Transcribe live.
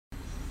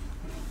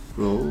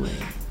Rolling.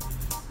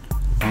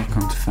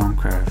 Welcome to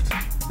Filmcraft.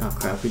 Oh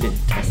crap, we didn't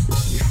test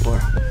this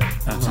before.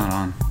 That's not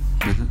on,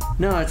 is it?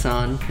 No, it's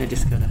on. I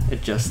just gotta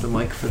adjust the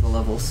mic for the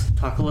levels.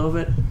 Talk a little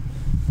bit.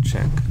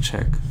 Check.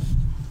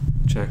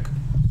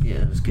 Yeah,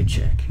 that was a good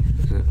check.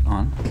 Is it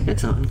on?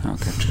 It's on.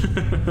 Okay.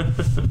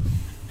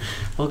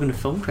 Welcome to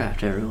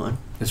Filmcraft, everyone.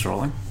 It's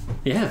rolling?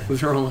 Yeah, we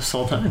were rolling this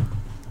whole time.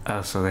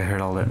 Oh, so they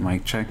heard all that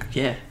mic check?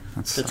 Yeah,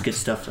 That's good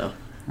stuff though.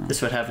 Oh. This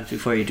is what happens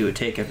before you do a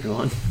take,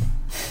 everyone.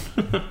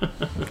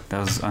 That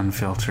was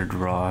unfiltered,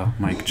 raw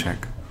mic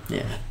check.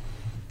 Yeah,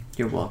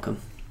 you're welcome.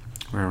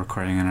 We're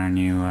recording in our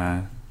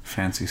new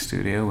fancy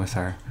studio with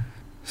our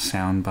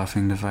sound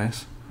buffing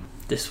device.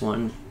 This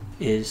one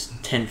is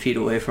 10 feet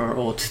away from our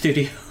old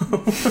studio.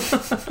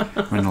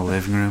 We're in the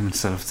living room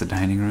instead of the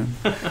dining room.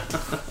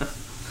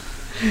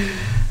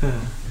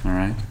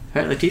 Alright.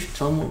 Alright, Latif,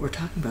 tell them what we're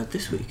talking about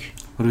this week.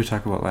 What did we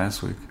talk about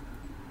last week?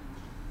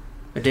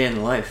 A day in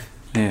the life.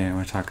 Yeah,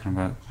 we're talking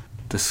about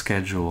the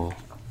schedule.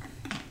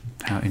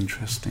 How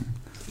interesting.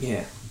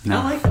 Yeah. No.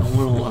 I like that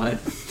one a lot.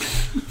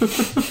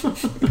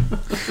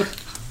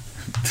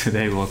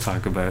 Today we'll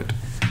talk about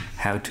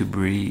how to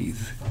breathe.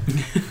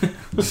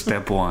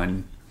 Step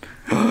 1.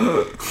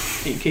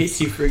 In case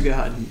you've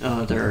forgotten.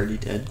 Oh, they're already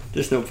dead.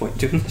 There's no point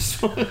doing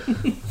this one.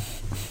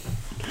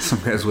 Some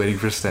guy's waiting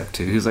for step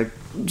 2. He's like,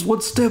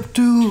 what's step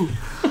 2?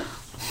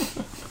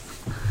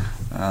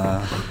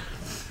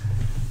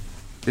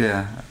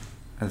 Yeah,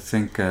 I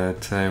think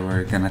today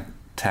we're gonna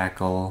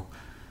tackle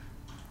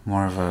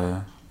more of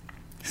a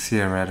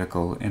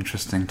theoretical,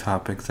 interesting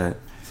topic that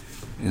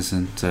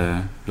isn't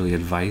really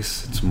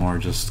advice. It's more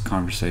just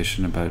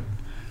conversation about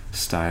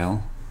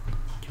style.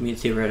 Do you mean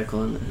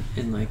theoretical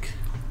in like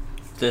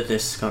that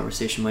this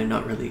conversation might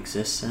not really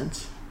exist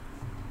sense?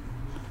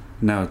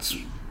 No, it's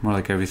more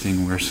like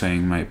everything we're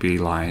saying might be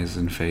lies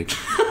and fake.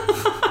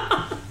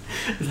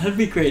 That'd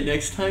be great.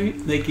 Next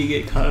time, like, you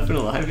get caught up in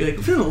a lie, be like,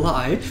 it's not a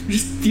lie, it's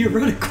just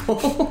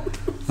theoretical.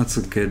 That's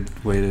a good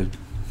way to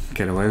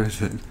get away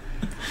with it.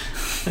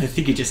 I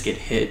think you just get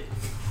hit.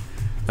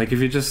 Like, if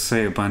you just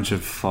say a bunch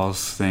of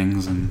false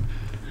things and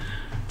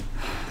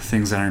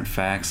things that aren't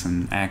facts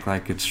and act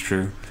like it's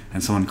true,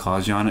 and someone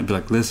calls you on it, be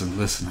like,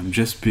 listen, I'm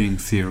just being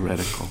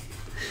theoretical.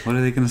 What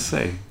are they going to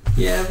say?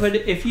 Yeah, but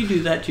if you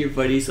do that to your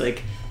buddies,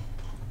 like,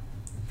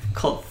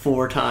 called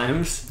 4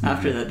 times,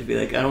 after that to be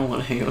like, I don't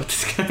want to hang out with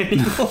this guy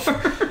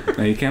anymore.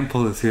 No, you can't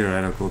pull the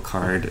theoretical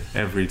card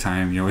every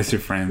time you're with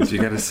your friends. You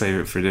got to save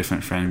it for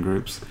different friend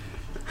groups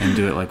and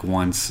do it like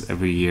once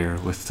every year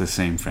with the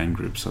same friend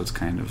group, so it's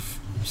kind of,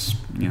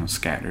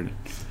 scattered.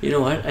 You know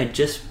what? I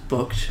just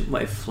booked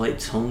my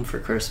flights home for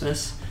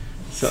Christmas.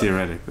 So,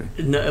 theoretically.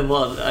 No,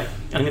 well, I'm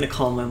going to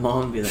call my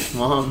mom and be like,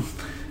 Mom,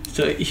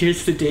 so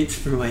here's the dates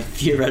for my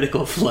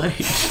theoretical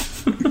flight.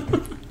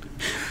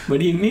 What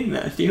do you mean,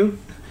 Matthew?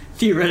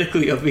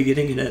 Theoretically, I'll be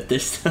getting it at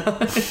this time.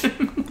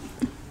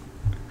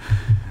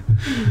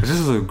 This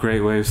is a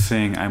great way of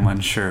saying I'm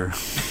unsure.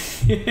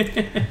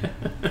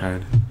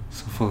 God,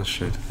 so full of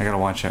shit. I gotta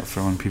watch out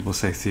for when people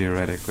say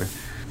theoretically.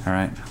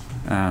 Alright.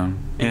 Yeah.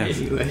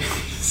 Anyway.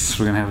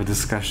 So we're gonna have a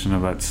discussion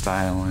about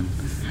style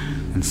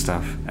and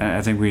stuff.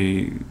 I think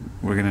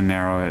we're gonna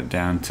narrow it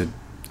down to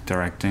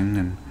directing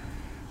and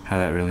how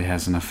that really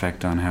has an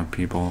effect on how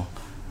people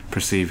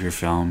perceive your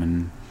film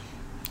and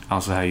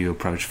also how you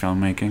approach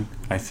filmmaking.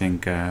 I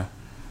think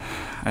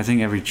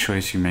every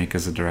choice you make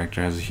as a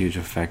director has a huge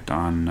effect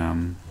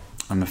on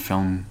the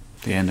film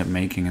they end up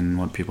making and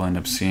what people end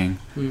up seeing.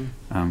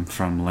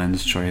 From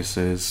lens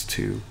choices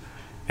to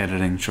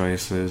editing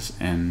choices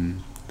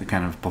and the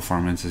kind of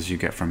performances you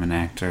get from an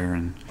actor,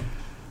 and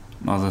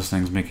all those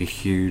things make a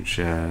huge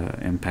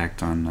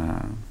impact on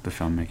the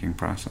filmmaking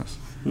process.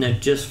 Now,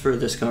 just for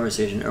this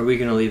conversation, are we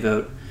going to leave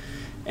out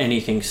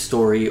anything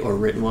story or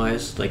written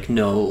wise? Like,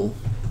 no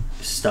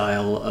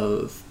style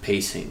of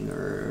pacing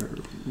or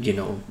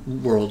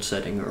world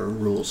setting or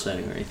rule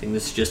setting or anything?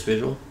 This is just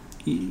visual?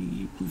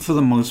 For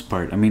the most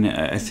part. I mean,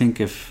 I think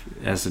if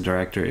as a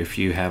director, if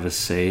you have a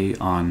say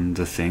on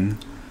the thing,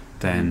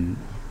 then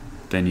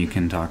you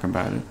can talk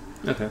about it.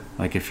 Okay.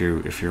 Like if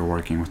you're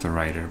working with a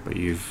writer but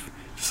you've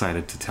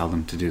decided to tell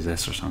them to do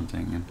this or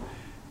something, and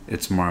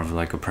it's more of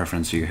like a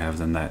preference you have,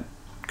 then that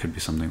could be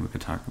something we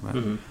could talk about.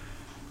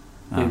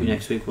 Maybe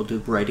next week we'll do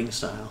writing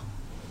style.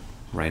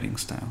 Writing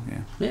style,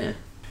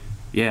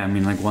 yeah. I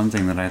mean, like, one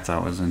thing that I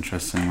thought was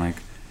interesting, like,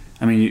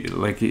 I mean,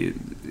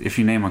 if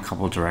you name a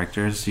couple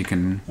directors, you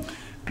can,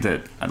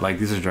 that, like,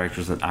 these are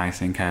directors that I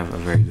think have a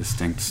very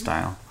distinct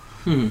style.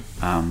 And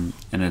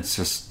it's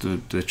just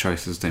the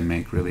choices they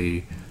make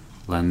really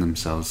lend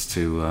themselves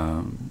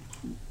to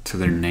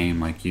their name.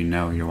 Like,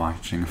 you're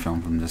watching a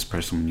film from this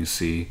person when you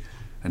see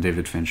a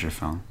David Fincher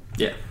film.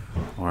 Yeah.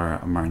 Or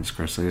a Martin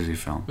Scorsese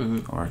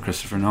film. Or a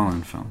Christopher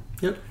Nolan film.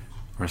 Yep.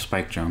 Or a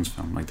Spike Jonze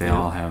film. Like, they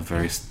all have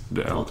very...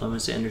 Paul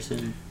Thomas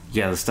Anderson.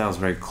 Yeah, the style's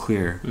very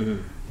clear.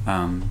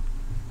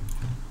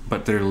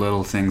 But there are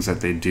little things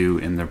that they do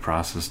in their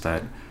process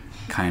that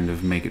kind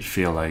of make it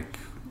feel like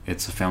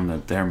it's a film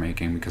that they're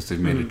making because they've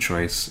made a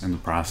choice in the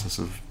process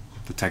of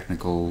the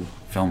technical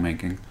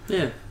filmmaking.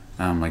 Yeah.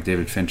 Like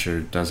David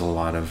Fincher does a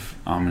lot of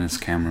ominous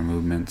camera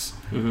movements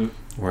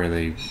where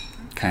they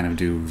kind of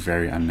do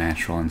very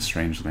unnatural and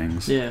strange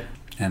things. Yeah.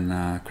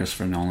 And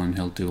Christopher Nolan,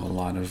 he'll do a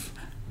lot of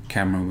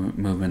camera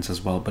movements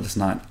as well, but it's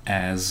not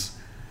as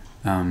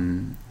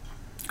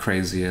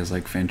crazy as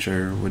like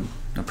Fincher would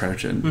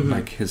approach it.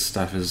 Like his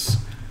stuff is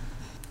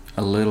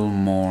a little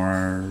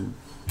more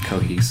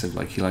cohesive.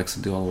 Like he likes to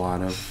do a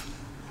lot of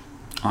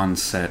on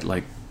set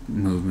like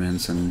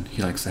movements, and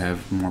he likes to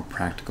have more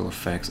practical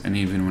effects. And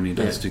even when he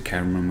does do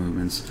camera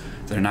movements,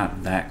 they're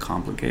not that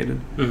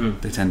complicated.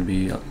 They tend to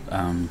be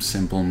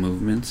simple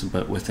movements,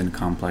 but within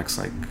complex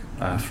like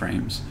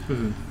frames.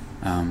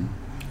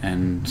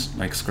 And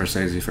like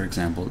Scorsese, for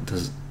example,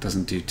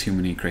 doesn't do too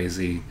many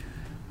crazy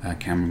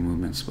camera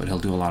movements, but he'll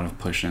do a lot of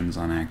push-ins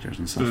on actors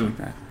and stuff like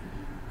that.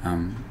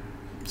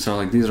 So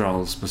like these are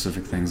all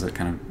specific things that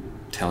kind of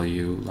tell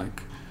you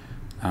like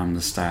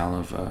the style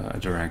of a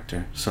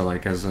director. So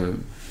like as a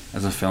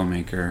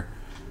filmmaker,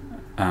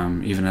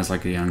 even as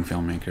like a young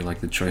filmmaker, like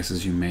the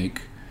choices you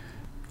make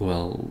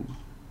will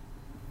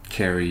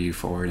carry you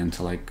forward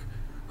into like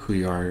who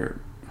you're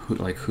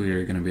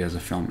going to be as a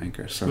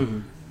filmmaker.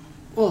 So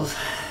well,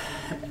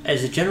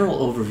 as a general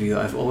overview,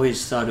 I've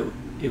always thought it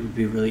would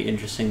be really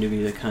interesting to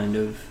be the kind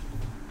of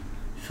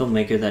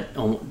filmmaker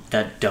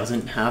that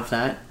doesn't have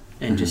that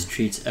and just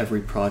treats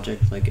every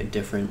project like a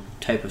different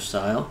type of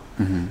style.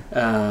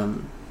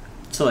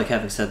 So like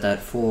having said that,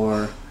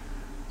 for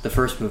the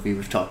first movie,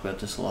 we've talked about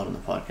this a lot on the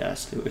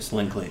podcast, it was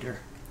Linklater.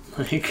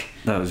 Like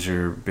that was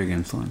your big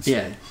influence.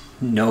 Yeah,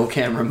 no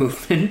camera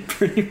movement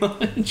pretty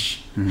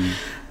much.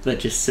 That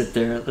just sit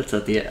there, let's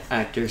let the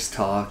actors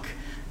talk.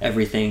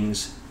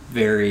 Everything's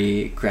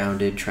very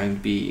grounded, trying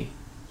to be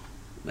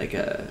like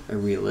a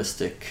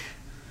realistic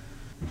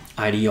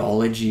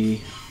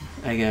ideology,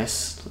 I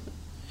guess.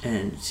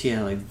 And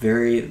yeah, like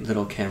very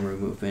little camera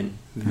movement,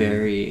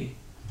 very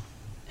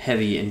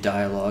heavy in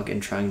dialogue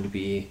and trying to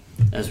be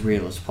as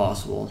real as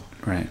possible.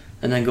 Right.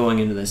 And then going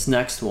into this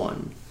next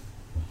one,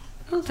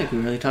 I don't think we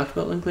really talked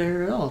about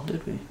Linklater at all,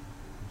 did we?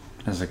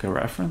 As like a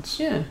reference?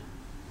 Yeah.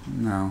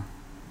 No,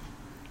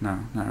 not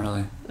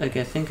really. Like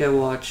I think I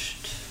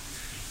watched...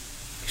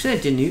 Actually,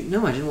 I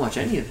didn't watch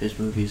any of his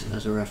movies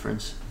as a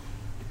reference.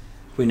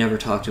 We never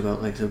talked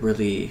about like the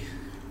really,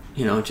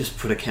 just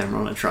put a camera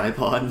on a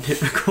tripod and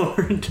hit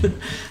record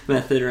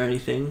method or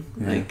anything.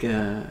 Yeah. Like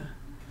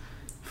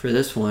for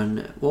this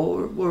one,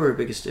 what were our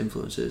biggest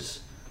influences?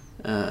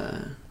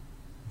 Spike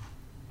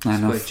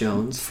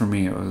Jonze. For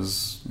me, it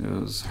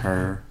was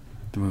Her.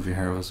 The movie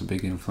Her was a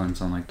big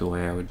influence on like the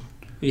way I would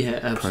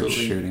approach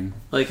shooting.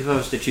 Like if I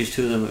was to choose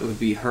two of them, it would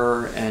be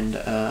Her and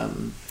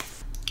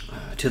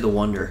To the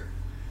Wonder.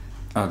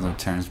 Oh, the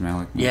Terrence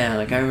Malick movie. Yeah,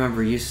 like I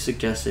remember you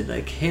suggested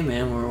like, hey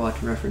man, we're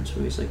watching reference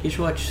movies, like you should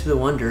watch To the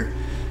Wonder,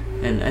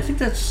 and I think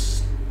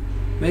that's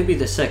maybe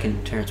the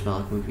second Terrence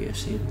Malick movie I've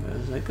seen. But I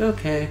was like,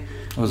 okay.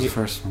 What was the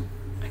first one?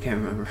 I can't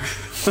remember.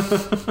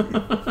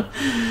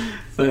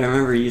 But I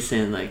remember you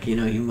saying like, you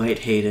might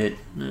hate it,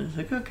 and I was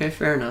like, okay,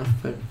 fair enough,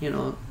 but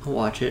I'll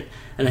watch it.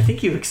 And I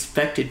think you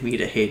expected me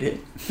to hate it,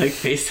 like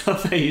based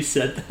off how you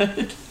said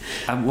that.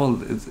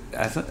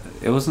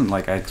 It wasn't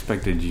like I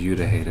expected you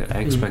to hate it. I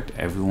expect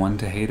everyone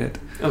to hate it.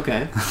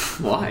 Okay.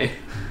 Why?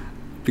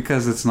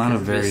 Because it's not a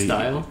very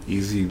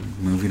easy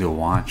movie to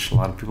watch. A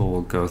lot of people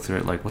will go through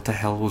it like, what the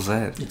hell was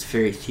that? It's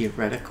very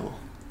theoretical.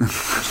 I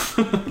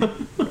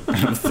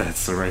don't know if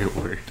that's the right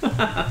word.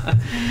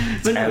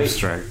 It's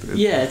abstract.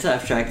 Yeah, it's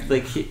abstract.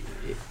 Like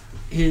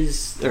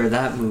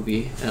that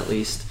movie, at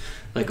least,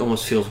 like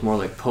almost feels more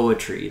like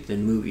poetry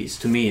than movies,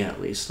 to me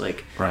at least.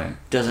 Like, right.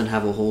 Doesn't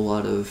have a whole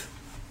lot of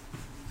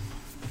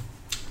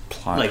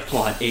plot. Like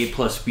plot A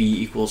plus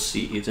B equals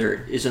C.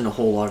 There isn't a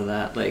whole lot of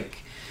that. Like,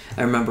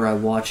 I remember I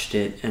watched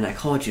it and I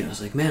called you and I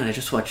was like, man, I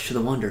just watched To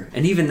the Wonder.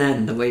 And even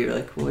then, the way you're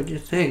like, what do you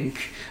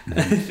think?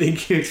 I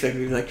think you expect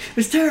me to be like,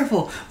 it's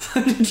terrible.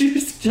 Why did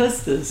you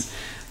suggest this?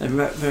 But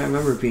I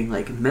remember being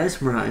like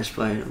mesmerized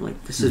by it. I'm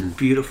like, this is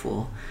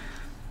beautiful.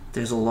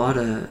 There's a lot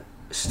of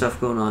stuff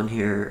going on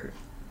here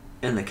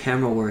and the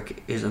camera work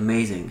is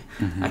amazing.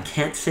 I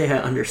can't say I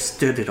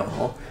understood it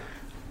all.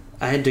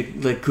 I had to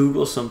like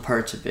Google some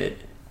parts of it,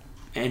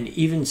 and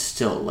even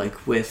still,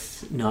 like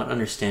with not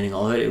understanding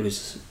all of it, it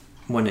was...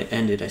 when it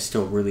ended, I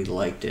still really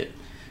liked it.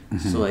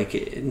 So like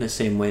in the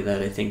same way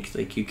that I think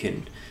like you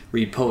can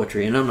read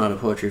poetry, and I'm not a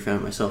poetry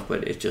fan myself,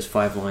 but it's just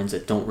 5 lines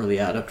that don't really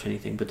add up to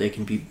anything, but they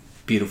can be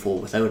beautiful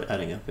without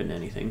adding up in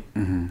anything.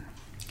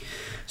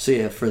 So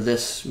yeah, for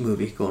this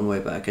movie, going way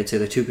back, I'd say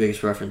the 2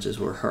 biggest references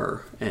were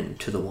Her and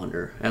To the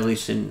Wonder, at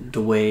least in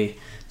the way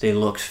they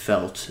looked,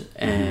 felt,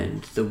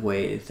 and the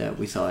way that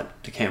we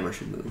thought the camera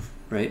should move,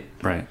 right?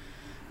 Right.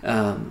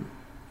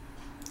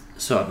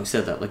 So having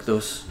said that, like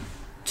those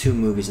 2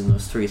 movies and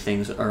those 3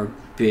 things are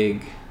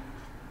big,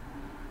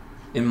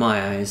 in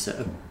my eyes,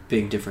 a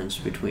big difference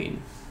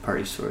between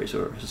Party Stories,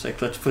 or it's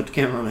like, let's put the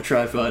camera on a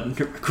tripod and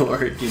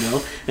record,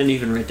 and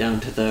even right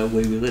down to the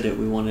way we lit it,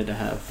 we wanted to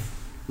have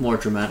more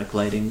dramatic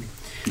lighting,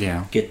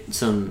 get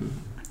some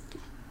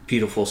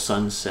beautiful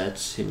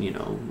sunsets, and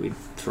we'd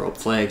throw up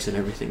flags and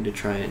everything to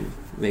try and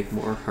make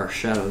more harsh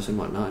shadows and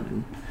whatnot.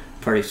 And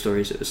Party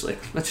Stories, it was like,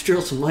 let's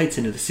drill some lights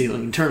into the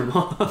ceiling and turn them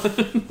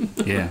on.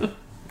 Yeah,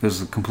 it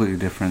was a completely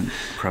different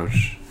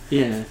approach.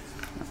 Yeah.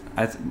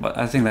 I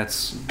think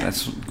that's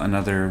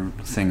another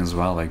thing as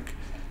well. Like,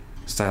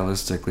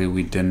 stylistically,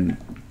 we didn't,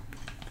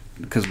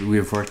 because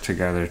we've worked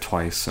together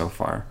twice so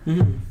far,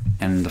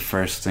 and the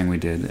first thing we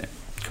did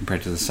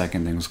compared to the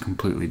second thing was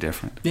completely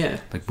different.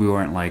 Yeah. Like, we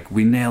weren't like,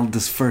 we nailed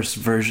this first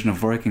version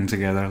of working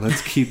together,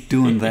 let's keep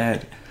doing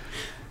that.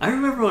 I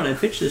remember when I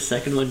pitched the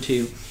second one to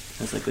you,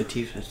 I was like,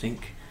 Latif, I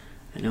think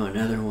I know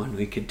another one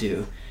we could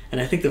do. And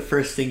I think the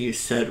first thing you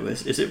said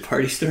was, is it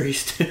Party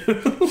Stories 2?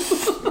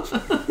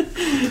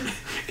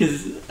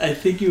 Because I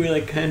think you were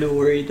like kind of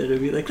worried that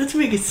it'd be like, let's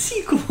make a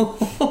sequel.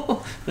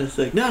 I was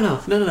like, no,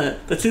 none of that.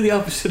 Let's do the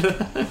opposite of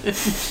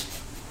that.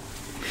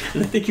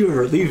 And I think you were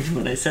relieved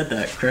when I said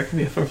that. Correct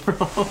me if I'm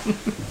wrong.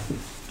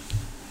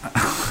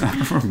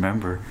 I don't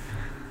remember.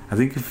 I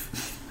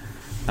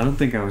don't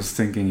think I was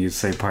thinking you'd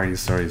say Party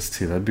Stories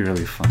 2. That'd be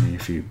really funny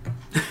if you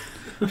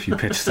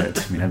pitched that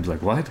to me. I'd be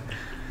like, what?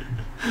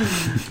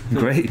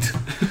 Great.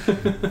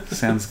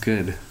 Sounds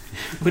good.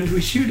 When do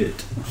we shoot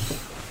it?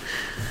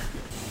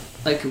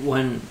 Like,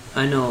 when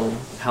I know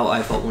how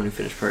I felt when we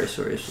finished Party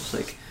Stories, was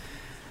like,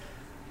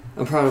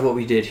 I'm proud of what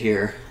we did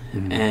here,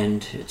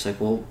 and it's like,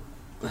 well,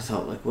 I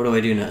thought, like, what do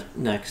I do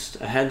next?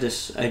 I had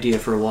this idea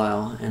for a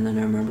while, and then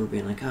I remember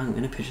being like, oh, I'm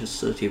going to pitch this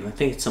to the team. I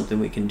think it's something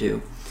we can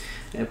do.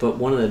 But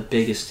one of the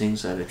biggest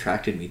things that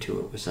attracted me to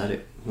it was that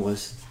it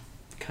was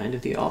kind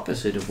of the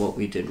opposite of what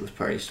we did with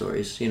Party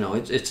Stories.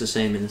 It's the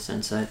same in the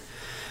sense that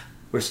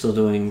we're still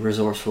doing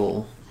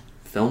resourceful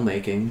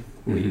filmmaking.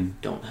 We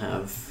don't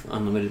have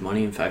unlimited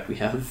money. In fact, we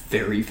have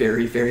very,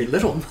 very, very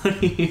little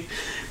money.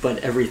 But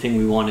everything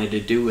we wanted to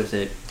do with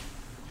it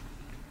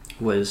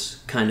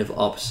was kind of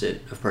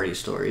opposite of Party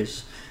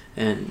Stories,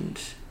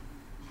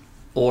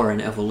 or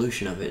an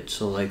evolution of it.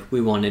 So, like, we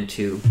wanted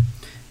to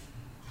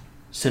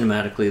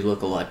cinematically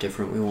look a lot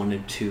different. We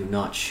wanted to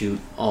not shoot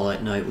all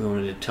at night. We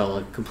wanted to tell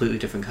a completely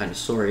different kind of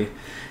story.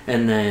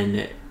 And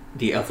then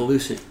the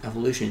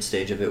evolution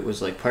stage of it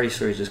was like, Party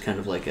Stories is kind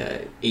of like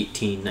a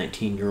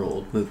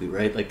 19-year-old movie,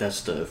 right? Like,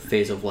 that's the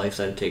phase of life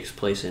that it takes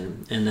place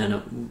in. And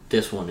then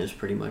this one is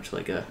pretty much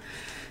like a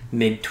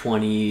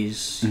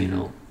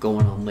mid-20s,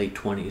 going on late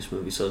 20s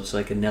movie. So it's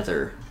like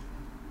another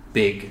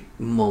big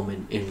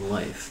moment in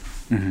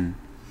life.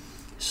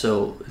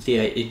 So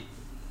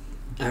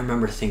I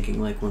remember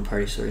thinking, like, when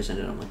Party Stories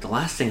ended, I'm like, the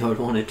last thing I would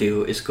want to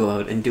do is go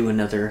out and do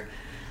another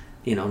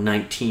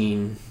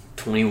 19,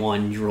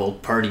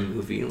 21-year-old party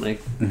movie.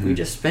 Like, we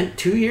just spent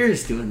 2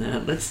 years doing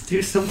that. Let's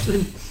do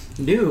something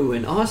new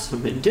and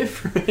awesome and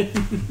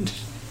different.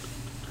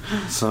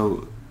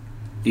 So,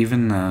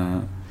 even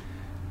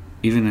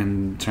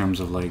in terms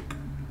of, like,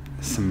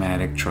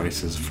 thematic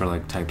choices for,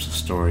 like, types of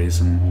stories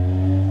and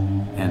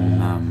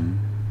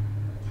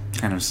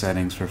kind of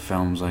settings for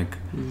films, like,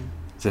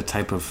 the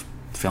type of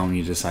film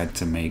you decide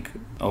to make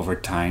over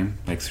time,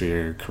 like through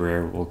your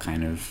career, will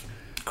kind of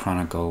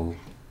chronicle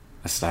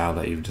a style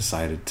that you've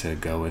decided to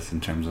go with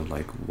in terms of,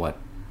 like, what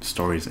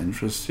stories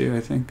interest you,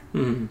 I think.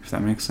 If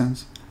that makes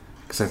sense.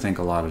 Because I think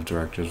a lot of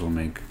directors will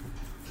make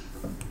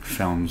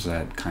films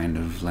that kind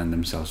of lend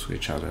themselves to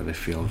each other. They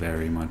feel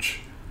very much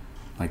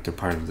like they're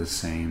part of the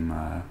same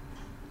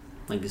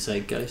like the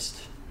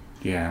zeitgeist.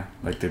 Yeah,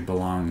 like they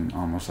belong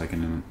almost like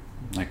in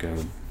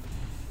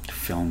a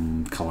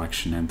film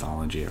collection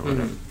anthology or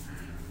whatever.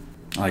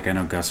 Like, I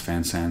know Gus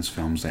Van Sant's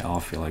films, they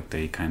all feel like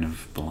they kind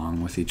of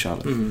belong with each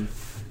other.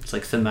 It's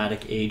like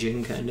thematic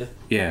aging, kind of.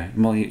 Yeah,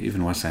 well,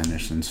 even Wes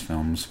Anderson's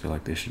films feel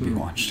like they should be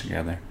watched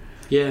together.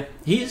 Yeah,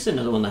 he's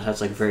another one that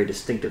has, like, very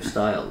distinctive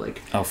style.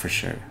 Like, oh, for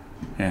sure.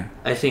 Yeah.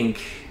 I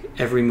think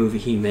every movie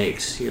he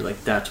makes, you're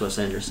like, that's Wes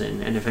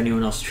Anderson. And if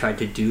anyone else tried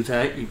to do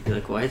that, you'd be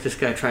like, why is this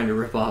guy trying to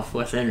rip off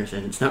Wes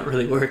Anderson? It's not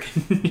really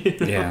working.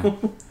 Yeah.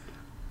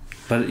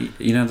 But,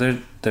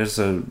 there's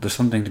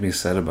something to be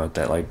said about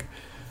that. Like,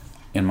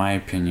 in my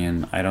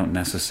opinion, I don't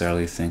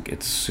necessarily think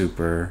it's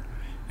super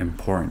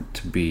important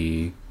to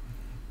be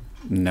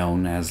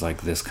known as,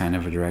 like, this kind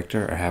of a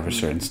director or have a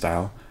certain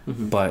style.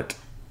 But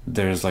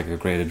there's, like, a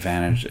great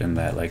advantage in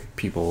that, like,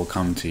 people will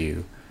come to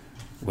you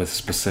with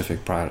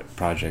specific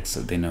projects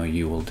that they know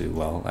you will do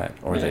well at,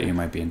 or that you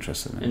might be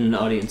interested in. And an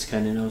audience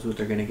kind of knows what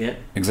they're going to get.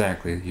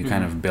 Exactly. You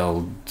kind of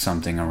build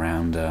something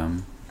around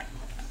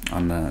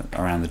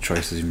around the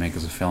choices you make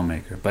as a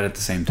filmmaker. But at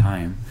the same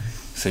time,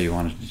 say you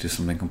wanted to do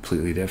something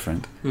completely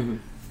different,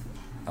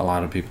 a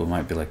lot of people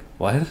might be like,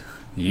 what?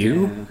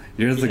 You? Yeah.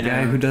 You're the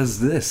guy who does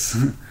this.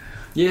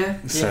 Yeah.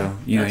 So,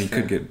 you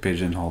could get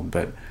pigeonholed,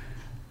 but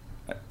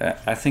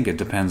I think it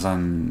depends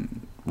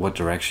on what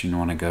direction you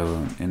want to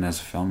go in as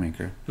a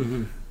filmmaker.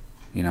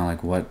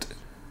 Like, what,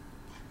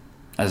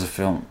 as a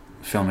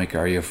filmmaker,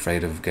 are you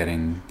afraid of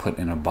getting put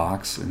in a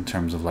box in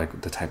terms of,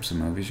 like, the types of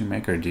movies you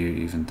make, or do you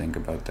even think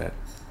about that?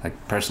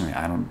 Like, personally,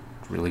 I don't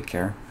really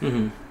care.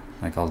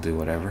 Like, I'll do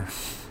whatever.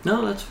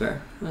 No, that's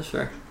fair.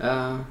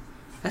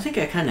 I think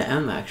I kind of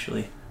am,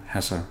 actually. How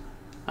so?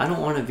 I don't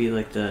want to be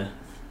like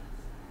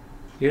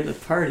you're the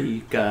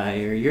party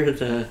guy, or you're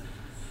the,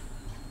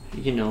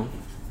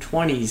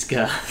 20s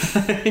guy.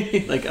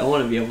 Like, I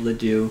want to be able to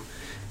do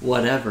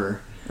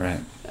whatever. Right.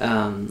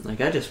 Like,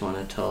 I just want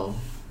to tell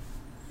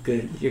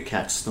good... Your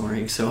cat's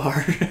snoring so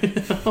hard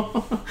right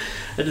now.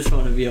 I just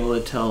want to be able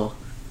to tell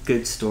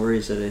good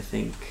stories that I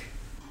think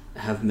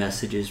have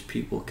messages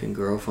people can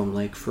grow from.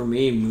 Like, for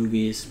me,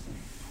 movies,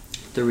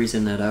 the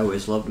reason that I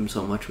always loved them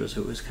so much was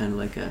it was kind of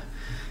like a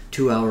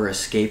 2-hour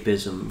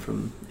escapism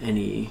from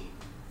any,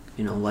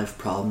 life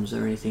problems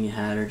or anything you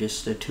had, or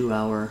just a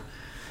 2-hour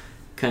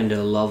kind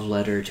of love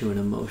letter to an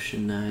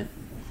emotion that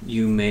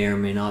you may or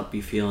may not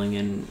be feeling.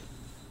 And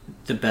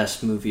the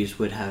best movies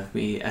would have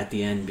me at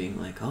the end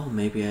being like, oh,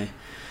 maybe I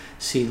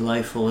see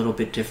life a little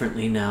bit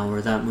differently now,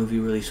 or that movie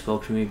really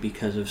spoke to me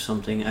because of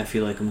something I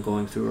feel like I'm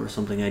going through, or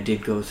something I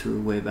did go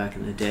through way back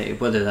in the day,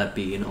 whether that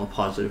be, a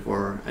positive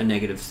or a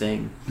negative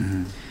thing.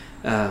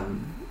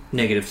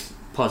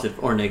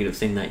 Positive or negative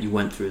thing that you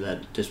went through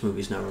that this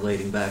movie's now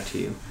relating back to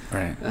you.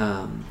 Right.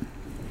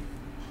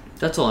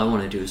 That's all I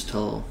want to do, is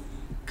tell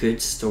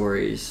good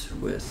stories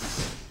with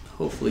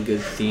hopefully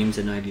good themes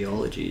and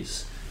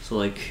ideologies. So,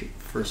 like,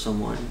 for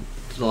someone,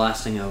 the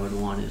last thing I would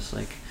want is,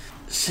 like,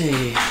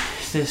 say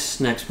this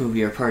next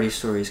movie or Party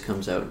Stories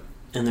comes out,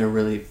 and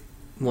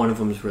one of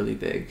them's really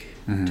big,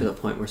 to the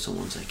point where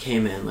someone's like, hey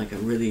man, like, I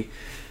really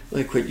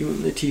like what you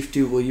and Latif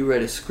do. Will you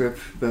write a script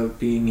about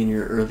being in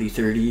your early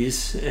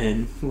 30s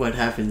and what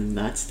happened in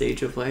that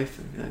stage of life?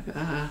 And be like,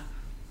 I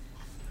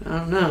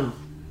don't know.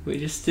 We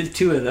just did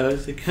 2 of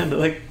those. I kind of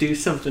like do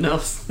something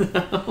else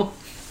now.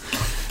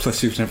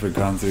 Plus, you've never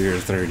gone through your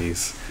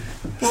 30s.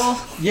 Well,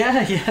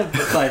 yeah,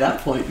 but by that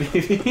point,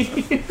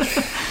 maybe.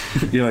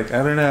 You're like,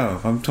 I don't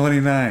know, I'm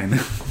 29.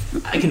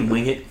 I can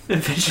wing it.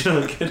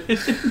 Eventually I'll get it.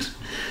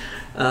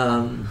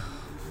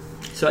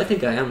 So I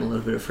think I am a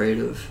little bit afraid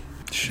of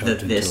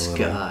this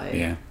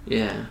guy.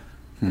 Yeah.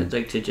 I'd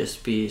like to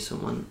just be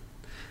someone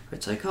where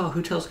it's like, oh,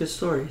 who tells good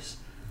stories?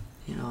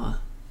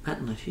 Matt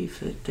and Latif,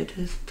 they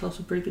just tell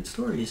some pretty good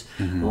stories.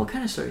 Well, what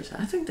kind of stories?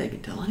 I think they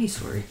can tell any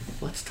story.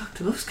 Let's talk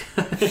to those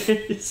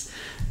guys.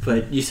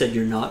 But you said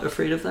you're not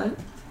afraid of that?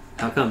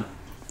 How come?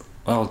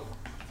 Well,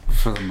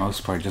 for the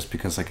most part, just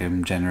because, like,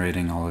 I'm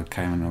generating all the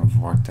kind of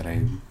work that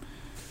I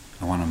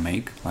want to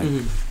make. Like,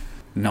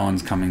 no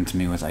one's coming to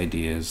me with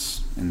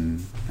ideas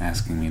and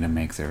asking me to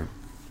make their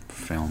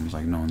films.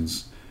 Like, no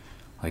one's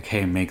like,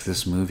 hey, make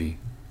this movie.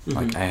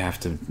 Like, I have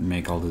to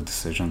make all the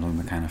decisions on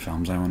the kind of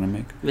films I want to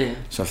make. Yeah.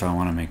 So if I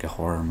want to make a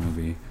horror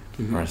movie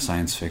or a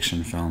science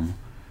fiction film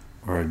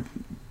or,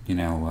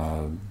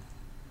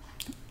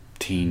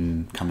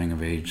 teen coming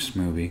of age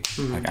movie,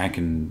 like, I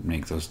can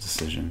make those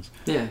decisions.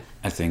 Yeah.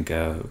 I think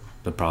the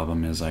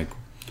problem is, like,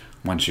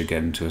 once you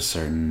get into a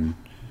certain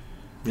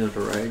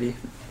notoriety.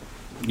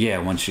 Yeah,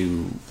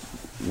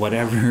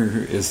 whatever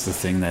is the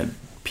thing that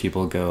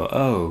people go,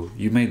 oh,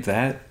 you made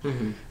that?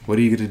 What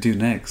are you going to do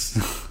next?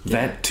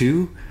 That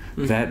too?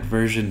 That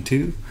version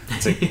too?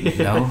 It's like,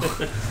 no.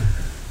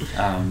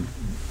 I'm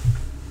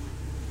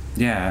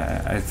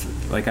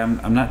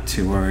not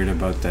too worried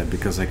about that,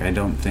 because, like, I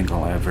don't think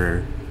I'll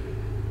ever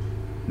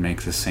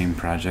make the same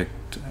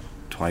project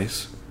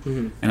twice.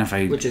 And if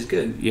which is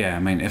good. Yeah, I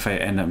mean, if I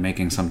end up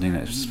making something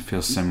that just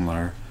feels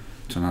similar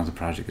to another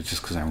project, it's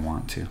just because I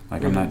want to.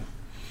 Like, I'm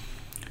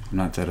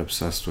not that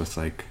obsessed with,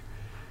 like,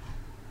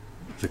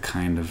 the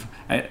kind of...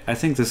 I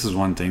think this is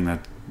one thing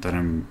that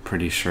I'm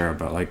pretty sure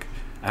about. Like,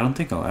 I don't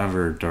think I'll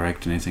ever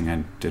direct anything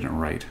I didn't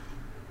write.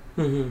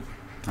 I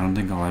don't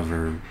think I'll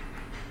ever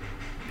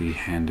be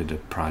handed a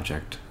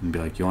project and be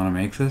like, you want to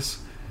make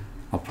this?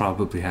 I'll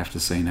probably have to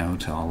say no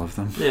to all of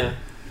them. Yeah.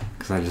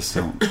 Because I just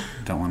don't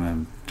want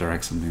to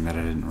direct something that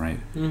I didn't write.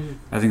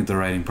 I think the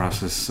writing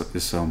process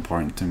is so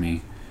important to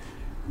me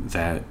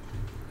that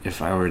if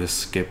I were to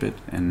skip it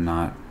and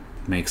not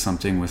make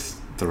something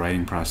with the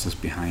writing process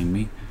behind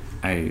me,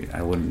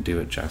 I wouldn't do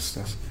it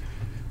justice.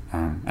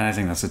 And I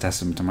think that's a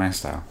testament to my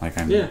style. Like,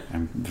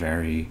 I'm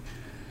very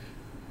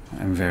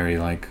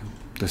like,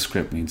 the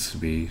script needs to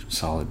be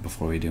solid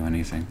before we do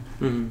anything.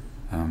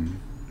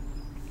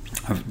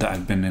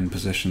 I've been in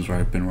positions where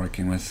I've been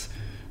working with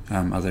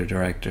other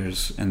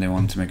directors, and they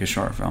wanted to make a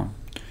short film,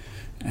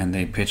 and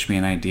they pitch me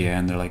an idea,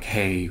 and they're like,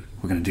 hey,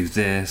 we're gonna do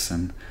this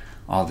and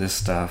all this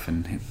stuff,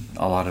 and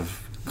a lot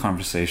of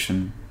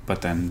conversation,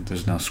 but then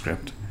there's no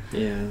script.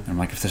 Yeah. And I'm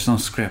like, if there's no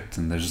script,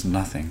 then there's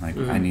nothing. Like,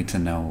 I need to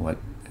know what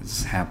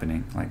is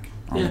happening, like,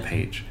 on the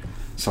page.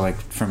 So, like,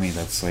 for me,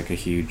 that's like a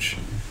huge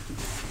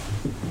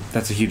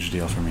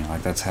deal for me.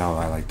 Like, that's how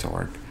I like to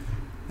work.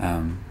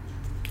 I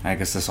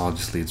guess this all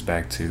just leads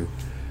back to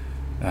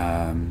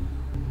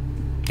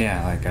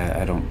like,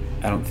 I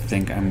don't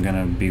think I'm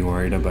gonna be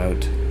worried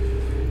about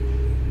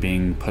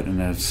being put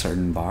in a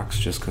certain box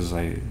just because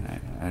I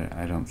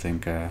don't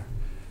think I'll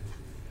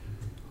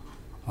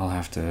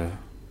have to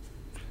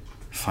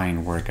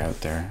find work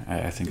out there.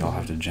 I think I'll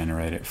have to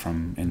generate it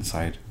from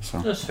inside. So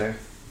that's fair.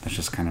 That's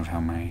just kind of how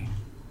my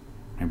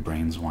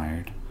brain's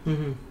wired.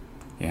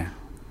 Yeah.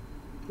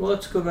 Well,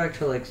 let's go back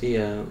to, like,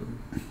 the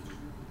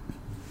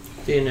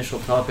the initial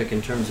topic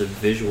in terms of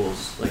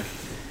visuals, like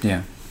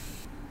Yeah.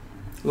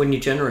 when you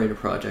generate a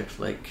project,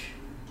 like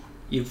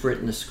you've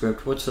written a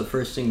script, what's the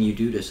first thing you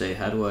do to say,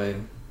 how do I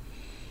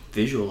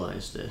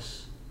visualize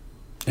this?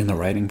 In the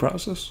writing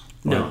process?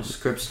 No, Or-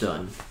 script's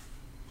done.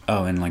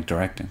 Oh, in like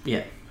directing.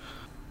 Yeah.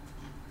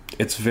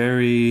 It's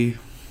very...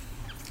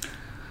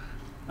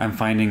 I'm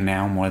finding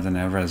now more than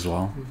ever as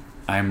well.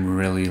 I'm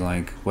really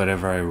like,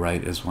 whatever I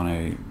write is when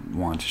I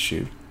want to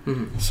shoot.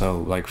 Mm-hmm. So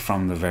like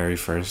from the very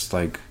first,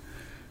 like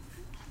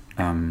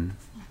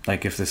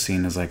if the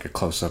scene is like a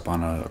close-up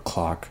on a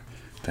clock,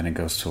 then it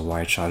goes to a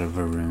wide shot of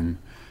a room.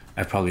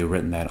 I've probably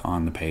written that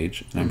on the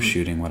page, and I'm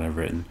shooting what I've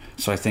written.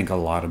 So I think a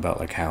lot about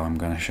like how I'm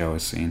going to show a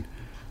scene,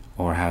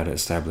 or how to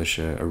establish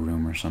a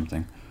room or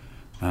something.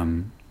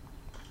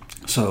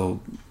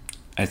 So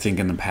I think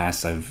in the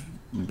past I've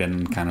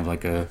been kind of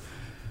like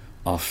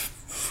I'll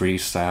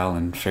freestyle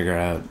and figure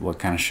out what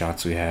kind of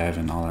shots we have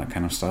and all that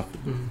kind of stuff,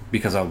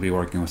 because I'll be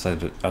working with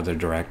other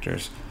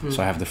directors,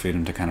 so I have the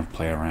freedom to kind of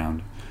play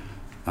around.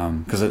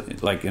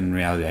 Because like in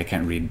reality, I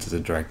can't read the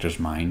director's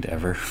mind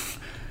ever.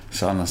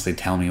 So unless they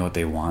tell me what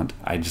they want,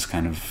 I just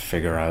kind of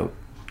figure out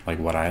like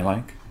what I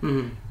like,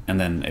 and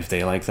then if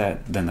they like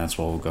that, then that's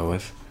what we'll go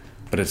with.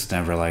 But it's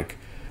never like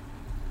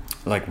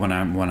when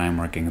I'm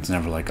working, it's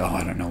never like, oh,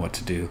 I don't know what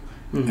to do.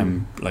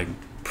 I'm like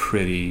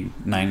pretty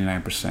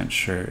 99%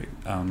 sure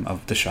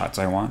of the shots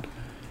I want,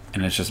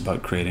 and it's just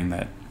about creating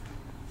that.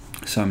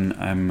 So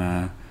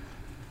I'm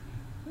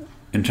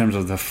in terms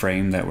of the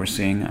frame that we're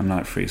seeing, I'm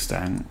not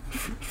freestyling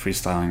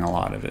a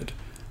lot of it,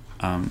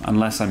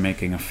 unless I'm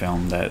making a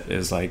film that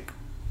is like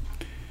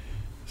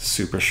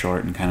super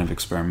short and kind of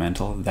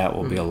experimental. That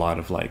will be a lot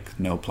of like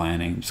no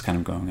planning, just kind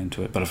of going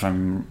into it. But if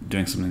I'm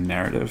doing something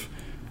narrative,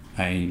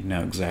 I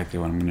know exactly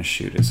what I'm going to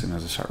shoot as soon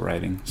as I start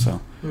writing,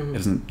 so it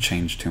doesn't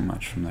change too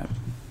much from that.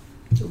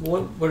 So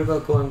what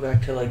about going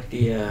back to like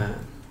the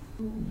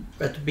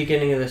at the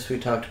beginning of this, we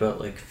talked about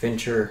like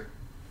Fincher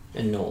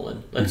and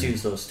Nolan. Let's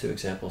use those two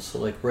examples. So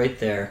like right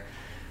there.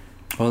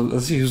 Well,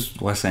 let's use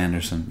Wes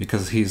Anderson,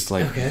 because he's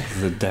like Okay.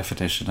 the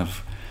definition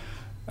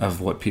of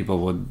what people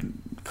would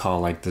call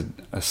like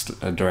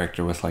a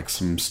director with like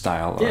some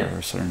style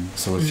or certain.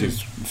 So let's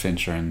use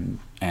Fincher and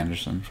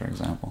Anderson for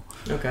example.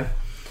 Okay.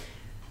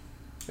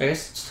 I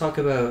guess let's talk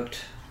about,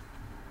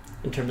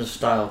 in terms of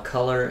style,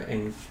 color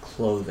and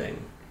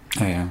clothing.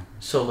 Oh yeah.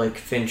 So like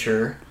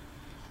Fincher,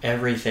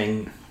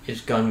 everything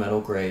is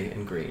gunmetal gray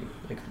and green,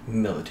 like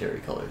military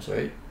colors,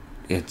 right?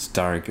 It's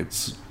dark,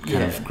 it's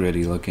kind of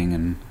gritty looking,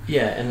 and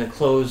yeah, and the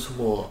clothes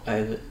will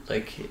either,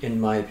 like in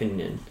my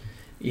opinion,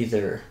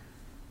 either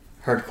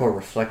hardcore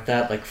reflect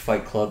that, like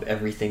Fight Club,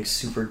 everything's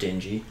super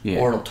dingy,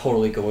 or it'll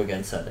totally go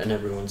against that and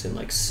everyone's in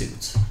like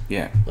suits.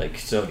 Yeah. Like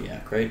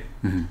Zodiac, right?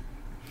 Mm-hmm.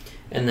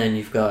 And then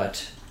you've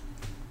got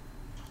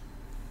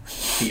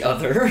the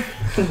other,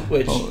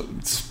 which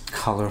it's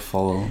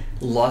colorful,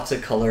 lots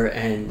of color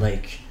and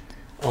like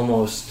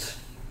almost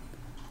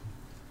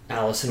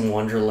Alice in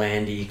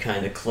Wonderland-y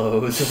kind of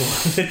clothes a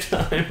lot of the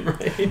time,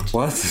 right?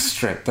 Well, that's a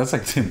strip. That's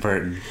like Tim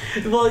Burton.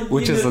 Well,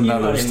 which is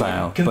another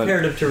style.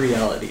 Comparative to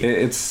reality.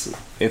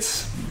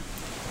 It's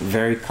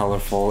very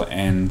colorful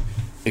and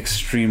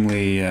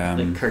extremely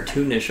like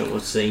cartoonish,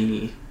 almost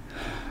zany.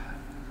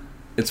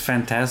 It's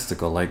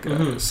fantastical. Like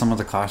some of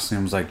the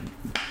costumes, like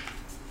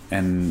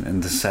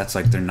and the sets,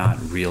 like they're not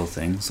real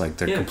things. Like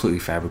they're completely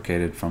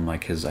fabricated from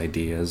like his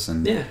ideas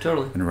and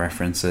totally, and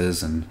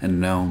references and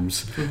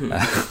gnomes.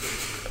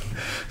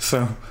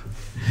 So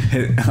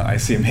I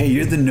see him. Hey,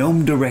 you're the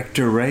gnome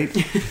director, right?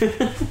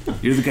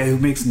 You're the guy who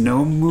makes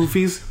gnome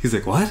movies. He's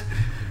like, what?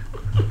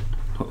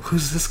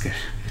 Who's this guy?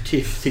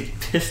 Lateef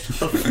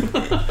pissed off.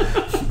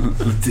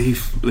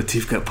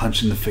 Lateef got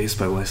punched in the face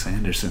by Wes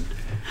Anderson.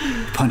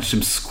 Punched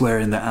him square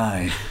in the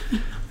eye.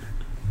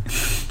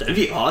 That'd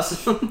be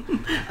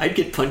awesome. I'd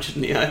get punched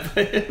in the eye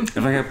by him. If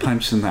I got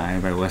punched in the eye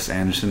by Wes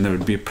Anderson, there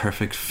would be a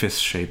perfect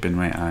fist shape in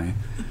my eye.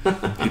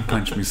 He'd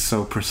punch me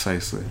so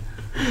precisely.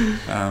 In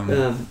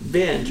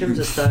terms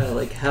of style,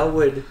 like how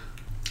would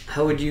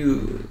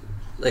you,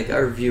 like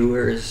our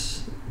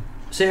viewers,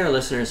 say our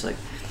listeners, like,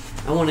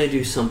 I want to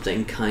do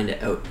something kind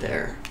of out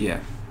there. Yeah.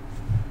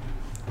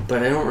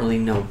 But I don't really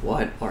know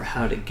what or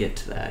how to get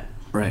to that.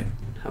 Right.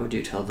 How would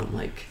you tell them,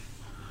 like,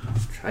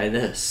 try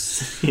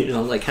this? You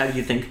know, like, how do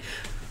you think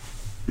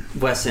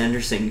Wes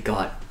Anderson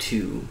got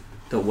to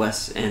the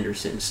Wes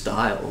Anderson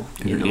style?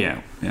 You know?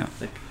 Yeah.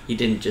 Like, he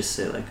didn't just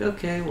say, like,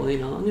 okay, well, you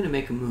know, I'm going to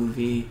make a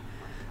movie.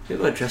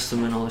 Maybe I'll dress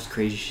them in all this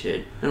crazy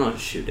shit and I'll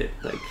just shoot it.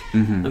 Like,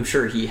 I'm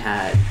sure he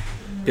had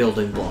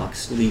building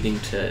blocks leading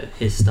to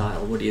his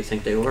style. What do you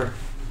think they were?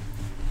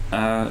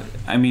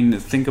 I mean,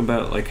 think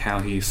about like how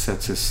he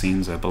sets his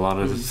scenes up. A lot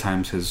of the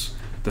times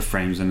the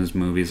frames in his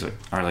movies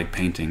are like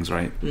paintings,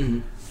 right?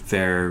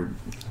 They're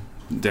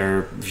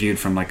viewed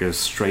from like a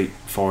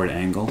straightforward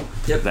angle.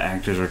 The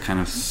actors are kind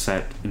of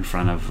set in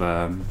front of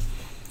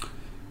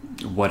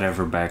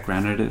whatever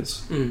background it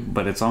is,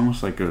 but it's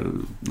almost like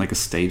a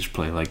stage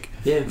play. Like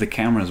the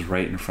camera is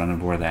right in front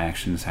of where the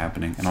action is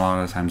happening, and a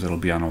lot of the times it'll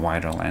be on a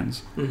wider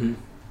lens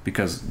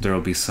because there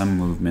will be some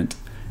movement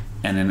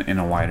and in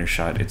a wider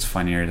shot, it's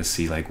funnier to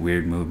see like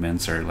weird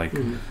movements or like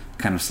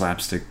kind of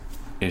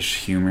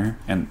slapstick-ish humor,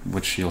 and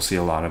which you'll see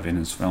a lot of in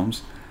his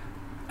films.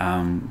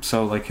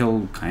 So like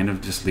he'll kind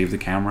of just leave the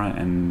camera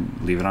and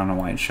leave it on a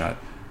wide shot,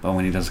 but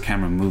when he does a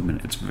camera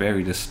movement, it's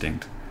very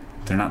distinct.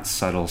 They're not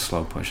subtle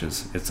slow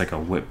pushes. It's like a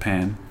whip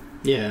pan,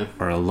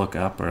 or a look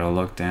up or a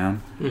look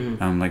down.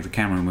 Like the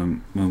camera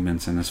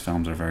movements in his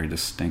films are very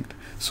distinct.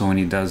 So when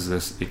he does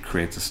this, it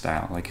creates a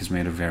style. Like he's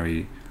made a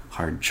very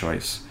hard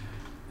choice.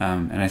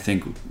 And I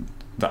think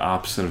the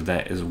opposite of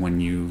that is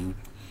when you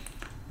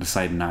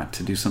decide not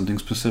to do something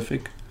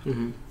specific,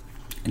 and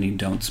you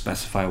don't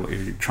specify what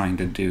you're trying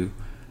to do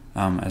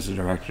as a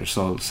director.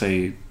 So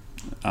say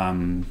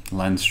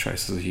lens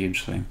choice is a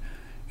huge thing.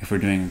 If we're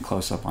doing a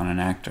close-up on an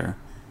actor,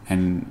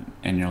 and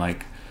you're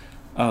like,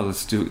 oh,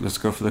 let's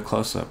go for the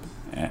close-up.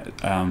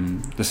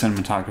 The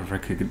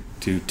cinematographer could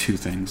do two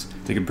things.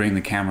 They could bring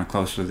the camera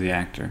closer to the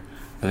actor,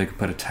 or they could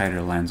put a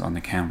tighter lens on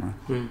the camera.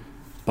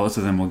 Both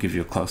of them will give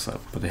you a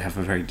close-up, but they have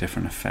a very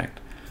different effect.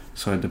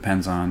 So it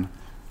depends on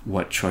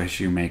what choice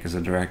you make as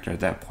a director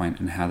at that point,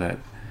 and how that,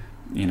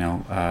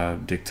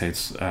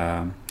 dictates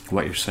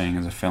what you're saying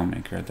as a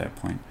filmmaker at that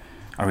point.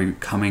 Are we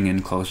coming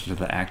in closer to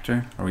the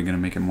actor? Are we going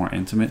to make it more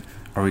intimate?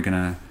 Are we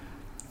going to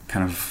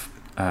kind of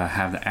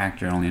have the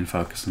actor only in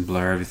focus and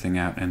blur everything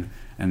out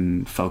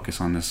and focus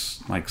on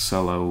this like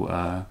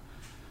solo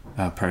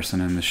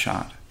person in the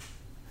shot?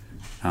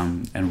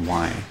 And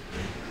why?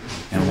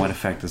 And what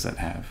effect does that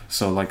have?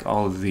 So like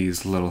all of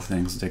these little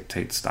things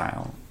dictate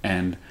style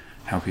and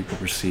how people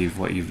perceive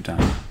what you've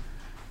done.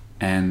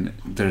 And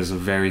there's a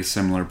very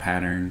similar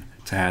pattern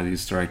to how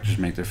these directors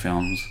make their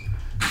films.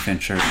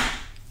 Fincher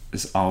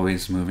is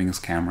always moving his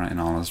camera in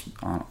all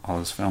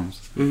his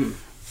films.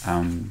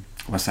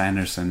 Wes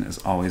Anderson is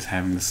always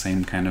having the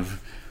same kind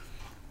of...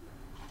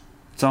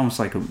 It's almost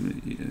like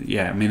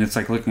it's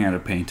like looking at a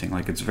painting.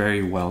 Like it's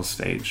very well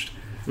staged,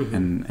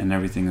 and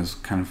everything is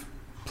kind of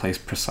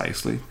placed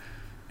precisely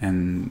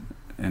and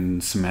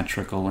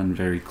symmetrical and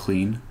very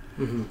clean.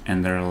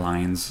 And there are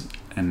lines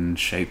and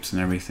shapes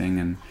and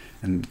everything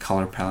and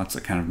color palettes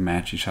that kind of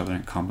match each other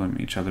and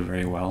complement each other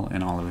very well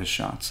in all of his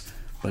shots.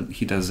 But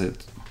he does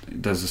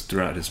this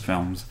throughout his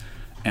films,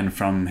 and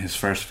from his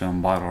first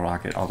film Bottle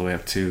Rocket all the way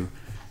up to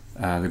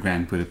the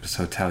Grand Budapest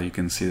Hotel, you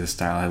can see the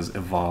style has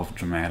evolved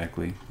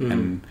dramatically.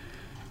 And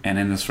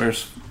in his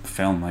first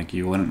film, like,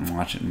 you wouldn't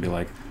watch it and be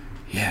like,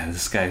 yeah,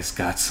 this guy's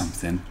got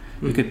something.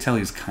 You could tell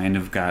he's kind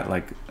of got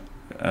like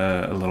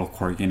a little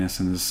quirkiness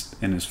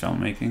in his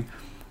filmmaking,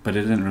 but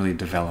it didn't really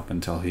develop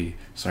until he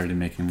started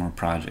making more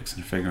projects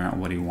and figuring out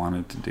what he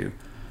wanted to do.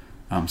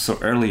 So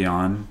early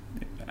on,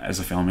 as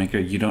a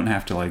filmmaker, you don't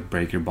have to like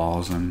break your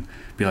balls and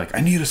be like,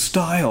 I need a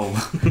style.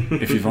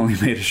 If you've only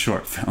made a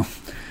short film,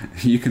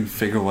 you can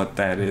figure out what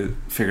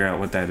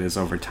that is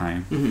over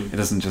time. It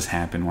doesn't just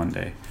happen one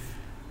day.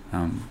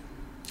 I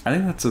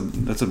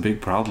think that's a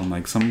big problem.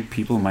 Like, some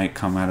people might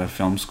come out of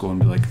film school and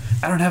be like,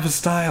 I don't have a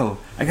style.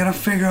 I gotta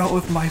figure out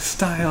what my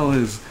style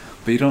is.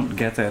 But you don't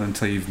get that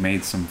until you've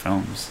made some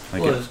films.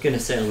 Like, well, I was gonna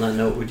say, on that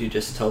note, would you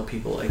just tell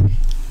people, like,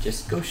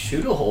 just go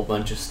shoot a whole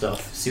bunch of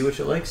stuff, see what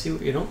you like, see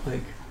what you don't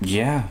like?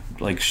 Yeah,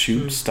 like,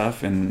 shoot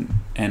stuff, and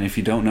if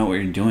you don't know what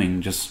you're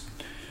doing, just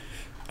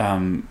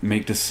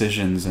make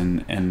decisions,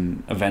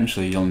 and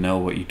eventually you'll know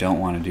what you don't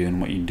want to do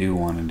and what you do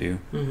want to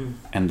do,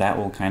 and that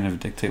will kind of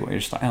dictate what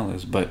your style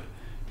is. But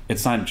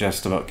it's not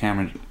just about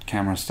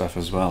camera stuff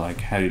as well.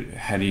 Like,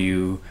 how do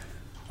you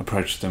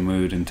approach the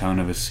mood and tone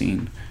of a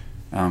scene?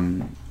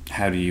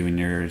 How do you and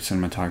your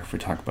cinematographer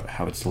talk about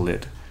how it's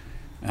lit,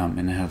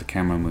 and how the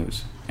camera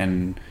moves,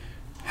 and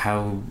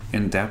how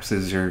in depth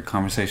is your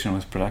conversation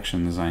with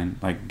production design?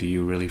 Like, do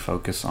you really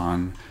focus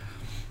on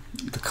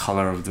the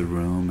color of the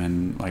room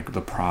and like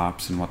the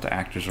props and what the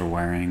actors are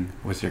wearing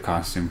with your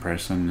costume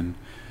person,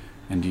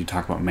 and do you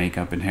talk about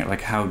makeup and hair?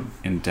 Like, how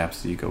in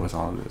depth do you go with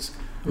all of this?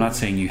 I'm not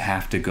saying you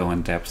have to go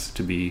in depth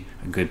to be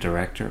a good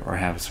director or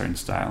have a certain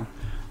style,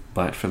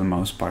 but for the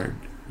most part,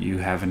 you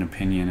have an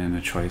opinion and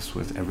a choice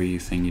with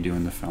everything you do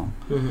in the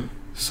film.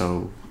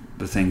 So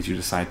the things you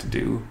decide to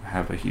do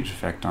have a huge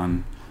effect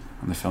on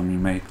the film you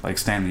make. Like,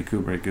 Stanley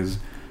Kubrick is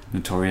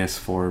notorious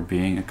for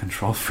being a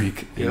control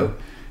freak.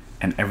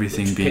 And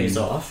everything which pays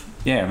off.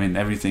 Yeah, I mean,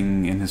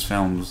 everything in his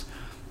films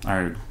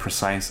are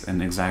precise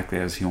and exactly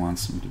as he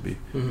wants them to be.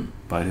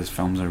 But his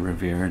films are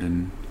revered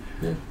and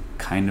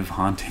kind of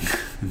haunting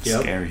and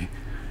scary.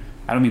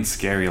 I don't mean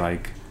scary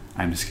like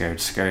I'm scared.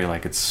 Scary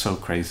like it's so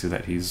crazy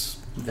that he's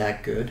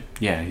that good.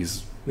 Yeah,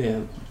 he's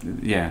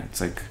yeah.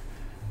 It's like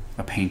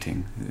a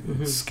painting.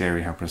 It's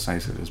scary how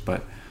precise it is,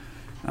 but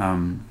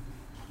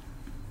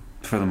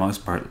for the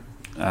most part,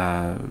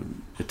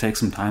 it takes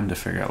some time to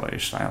figure out what your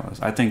style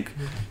is. I think,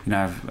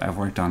 I've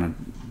worked on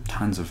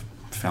tons of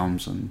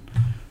films and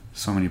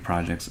so many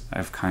projects.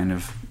 I've kind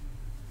of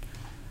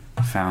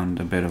found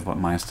a bit of what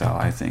my style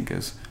I think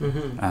is.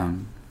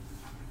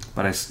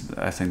 But I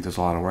think there's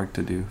a lot of work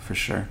to do for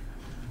sure.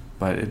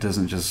 But it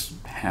doesn't just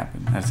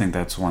happen. I think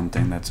that's one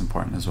thing that's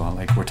important as well.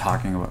 Like, we're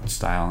talking about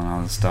style and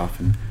all this stuff,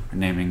 and we're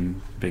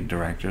naming big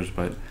directors,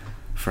 but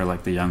for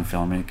like the young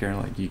filmmaker.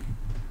 Like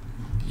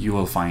you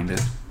will find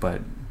it,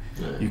 but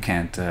you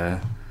can't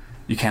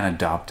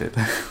adopt it.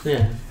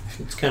 Yeah,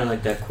 it's kind of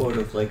like that quote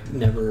of like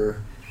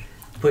never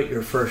put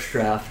your first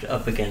draft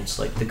up against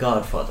like The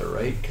Godfather,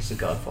 right? Because The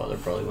Godfather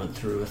probably went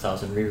through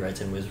 1,000 rewrites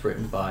and was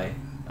written by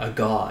a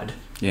god.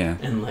 Yeah.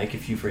 And like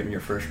if you've written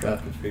your first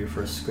draft for your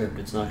first script,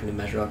 it's not going to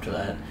measure up to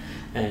that,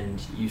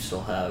 and you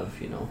still have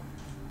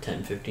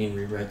 10, 15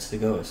 rewrites to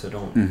go. So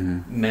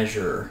don't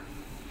measure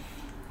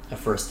a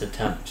first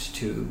attempt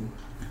to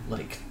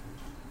like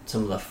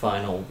some of the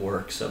final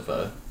works of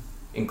a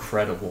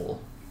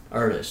incredible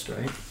artist,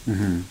 right?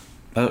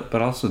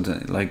 But also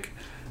like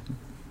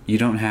you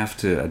don't have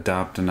to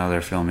adopt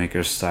another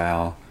filmmaker's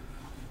style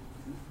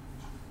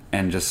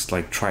and just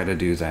like try to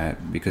do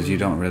that, because you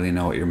don't really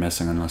know what you're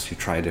missing unless you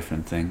try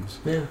different things.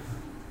 Yeah.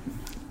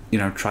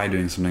 Try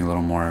doing something a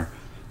little more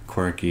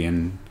quirky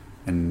and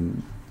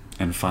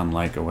fun,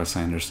 like a Wes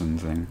Anderson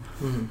thing,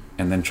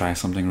 and then try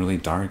something really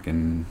dark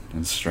and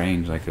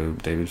strange, like a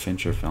David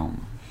Fincher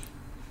film.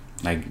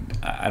 Like,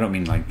 I don't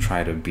mean like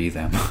try to be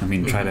them. I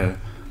mean try to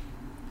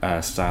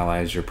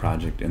stylize your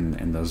project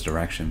in those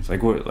directions.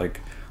 Like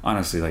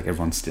honestly, like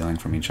everyone's stealing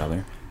from each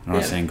other. I'm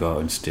not saying go out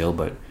and steal,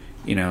 but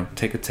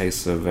take a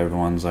taste of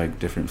everyone's like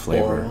different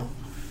flavor. Oral.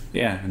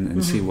 Yeah,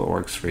 and see what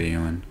works for you,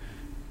 and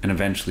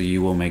eventually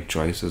you will make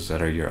choices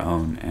that are your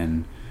own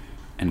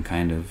and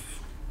kind of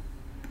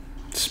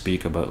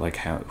speak about like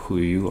who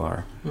you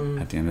are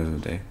at the end of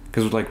the day.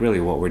 Because like really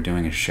what we're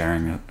doing is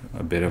sharing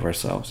a bit of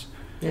ourselves.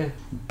 Yeah.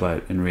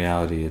 But in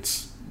reality,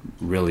 it's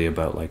really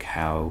about like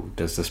how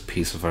does this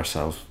piece of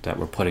ourselves that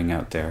we're putting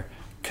out there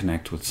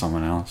connect with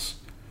someone else.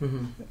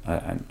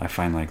 I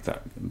find like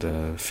that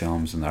the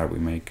films and the art we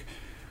make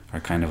are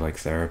kind of like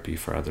therapy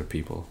for other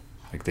people.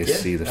 Like they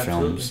see the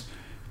films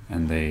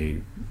and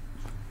they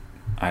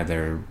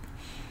either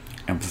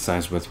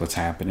empathize with what's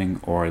happening,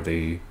 or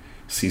they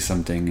see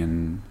something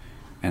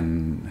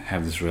and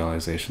have this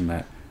realization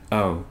that,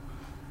 oh,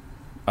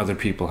 other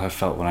people have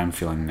felt what I'm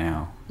feeling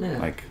now. Yeah.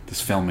 Like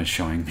this film is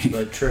showing me.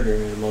 Like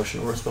triggering an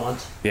emotional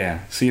response.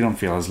 Yeah, so you don't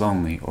feel as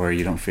lonely, or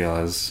you don't feel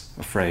as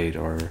afraid,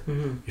 or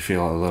you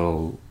feel a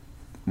little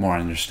more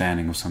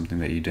understanding of something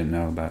that you didn't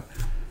know about.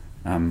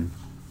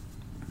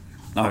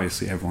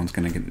 Obviously everyone's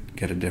going to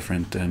get a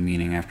different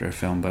meaning after a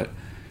film, but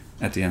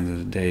at the end of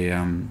the day,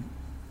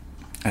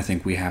 I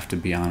think we have to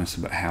be honest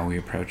about how we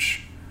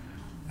approach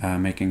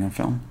making a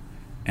film,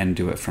 and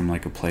do it from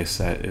like a place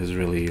that is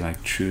really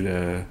like true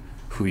to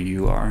who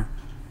you are,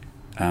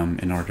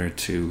 in order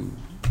to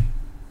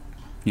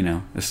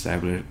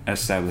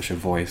establish a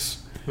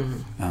voice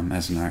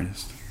as an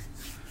artist.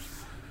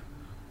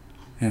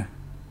 Yeah.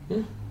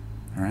 All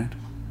right.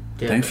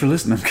 Yeah, thanks for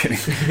listening. I'm kidding.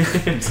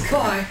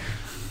 Bye.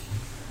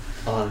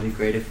 Oh, it'd be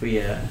great if we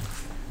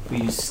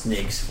use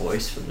Snake's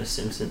voice from The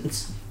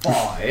Simpsons.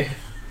 Bye.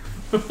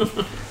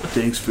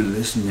 Thanks for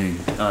listening.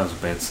 Oh, that was a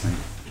bad Snake.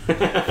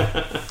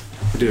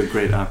 I do a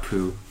great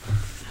Apu,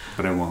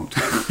 but I won't.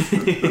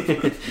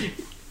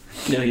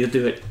 No, you'll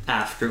do it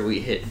after we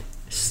hit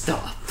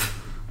stop.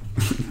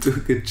 Do a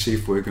good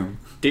Chief Wiggum.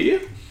 Do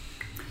you?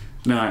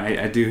 No,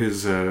 I do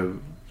his,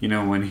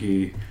 when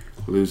he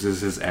loses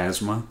his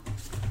asthma,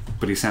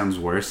 but he sounds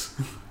worse.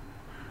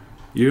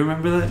 You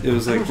remember that? It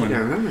was like when I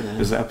remember that. It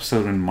was an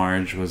episode when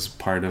Marge was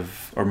part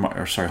of,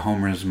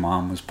 Homer's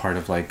mom was part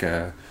of like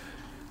a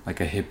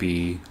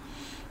hippie.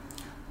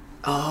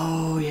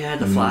 Oh yeah,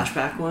 the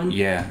flashback one.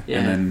 Yeah,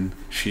 and then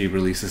she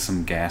releases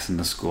some gas in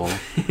the school,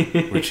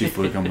 where Chief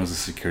Wiggum was a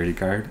security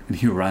guard, and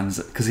he runs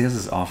because he has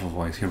this awful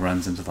voice. He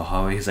runs into the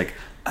hallway. He's like,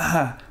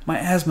 my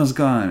asthma's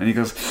gone, and he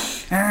goes,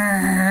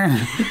 I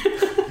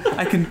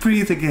can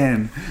breathe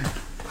again,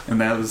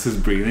 and that was his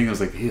breathing. I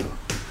was like, ew.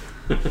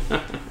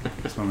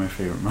 It's one of my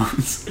favorite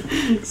moments.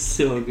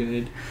 So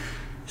good.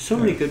 So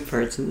many good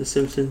parts in The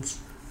Simpsons.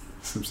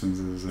 Simpsons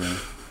is that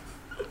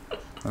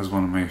was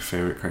one of my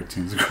favorite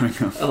cartoons growing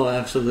up. Oh,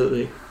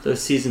 absolutely.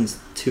 Those seasons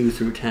 2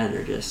 through 10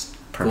 are just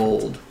Perfect.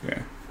 Gold.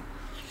 Yeah.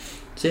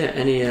 So yeah,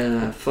 any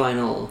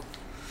final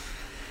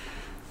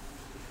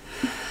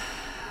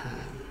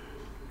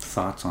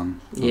thoughts on?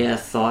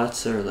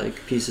 Thoughts or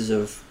like pieces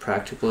of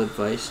practical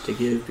advice to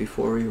give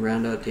before we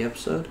round out the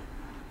episode?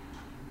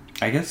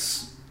 I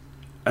guess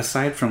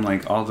aside from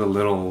like all the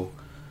little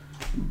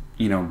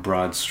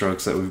broad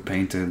strokes that we've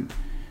painted,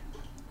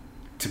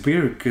 to be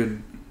a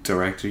good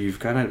director you've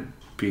got to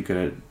be good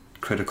at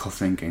critical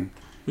thinking.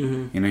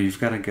 You've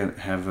got to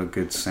have a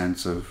good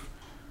sense of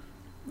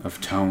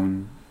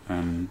tone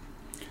and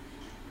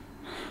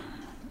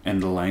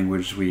the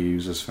language we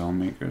use as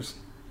filmmakers,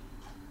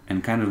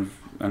 and kind of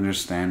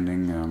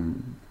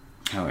understanding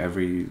how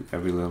every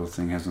little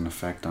thing has an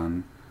effect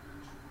on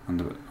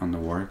the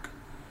work.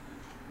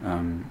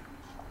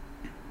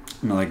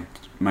 Like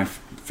my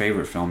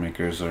favorite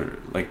filmmakers are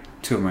like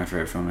two of my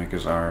favorite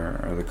filmmakers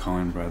are the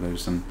Coen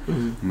brothers, and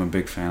I'm a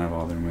big fan of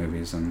all their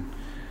movies, and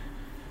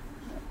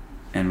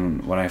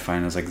what I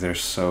find is like they're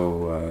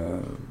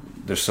so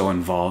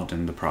involved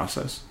in the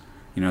process.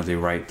 They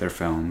write their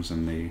films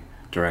and they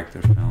direct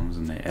their films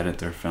and they edit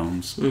their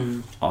films,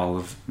 Mm-hmm.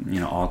 all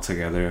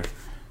together,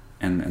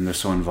 and they're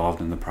so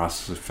involved in the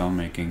process of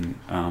filmmaking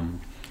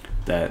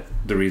that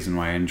the reason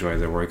why I enjoy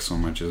their work so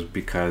much is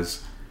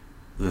because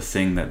the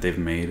thing that they've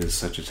made is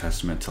such a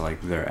testament to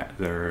like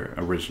their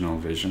original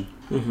vision.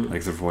 Mm-hmm.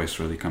 Like their voice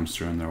really comes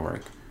through in their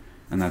work,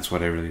 and that's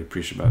what I really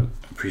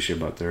appreciate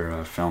about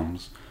their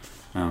films.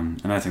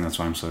 And I think that's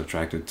why I'm so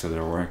attracted to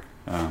their work.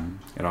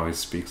 It always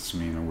speaks to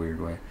me in a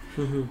weird way.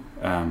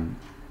 Mm-hmm.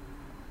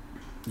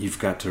 You've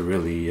got to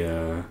really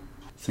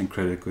think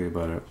critically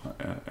about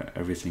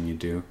everything you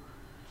do,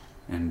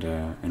 and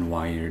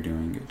why you're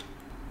doing it.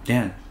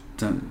 Yeah,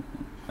 don't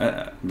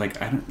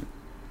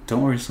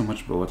worry so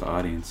much about what the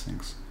audience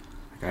thinks.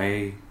 Like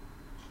I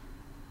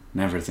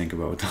never think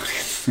about what the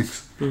audience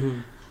thinks. Mm-hmm.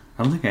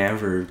 I don't think I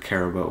ever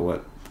care about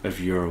what a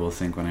viewer will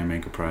think when I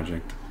make a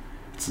project.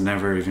 It's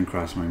never even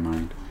crossed my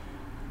mind,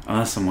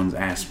 unless someone's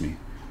asked me.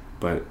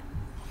 But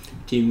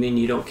Do you mean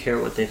you don't care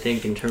what they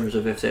think in terms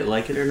of if they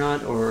like it or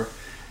not, or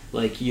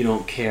like you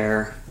don't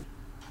care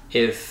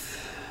if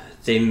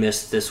they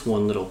missed this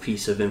one little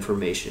piece of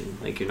information?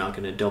 Like you're not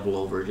going to double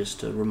over just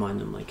to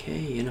remind them, like,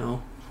 hey,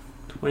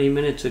 20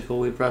 minutes ago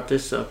we brought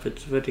this up.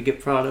 It's about to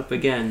get brought up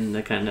again.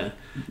 The kind of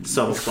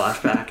subtle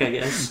flashback, I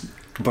guess.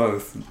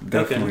 both,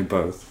 definitely Okay.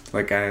 both.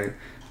 Like I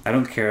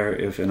don't care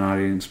if an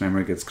audience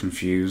member gets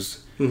confused,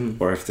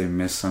 Mm-hmm. or if they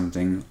miss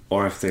something,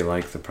 or if they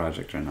like the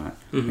project or not.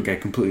 Mm-hmm. Like I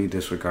completely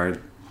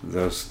disregard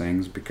those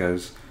things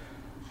because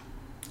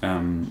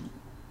I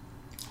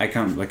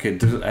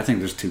think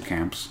there's two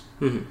camps,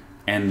 Mm-hmm.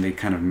 and they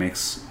kind of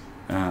mix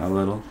a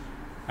little.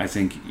 I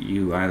think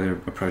you either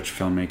approach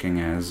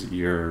filmmaking as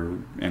you're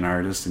an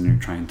artist and you're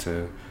trying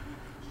to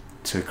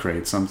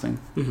create something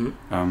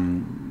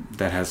Mm-hmm.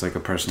 that has like a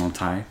personal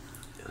tie,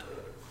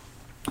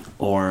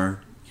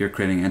 or you're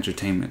creating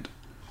entertainment.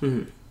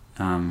 Mm-hmm.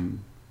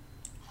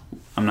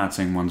 I'm not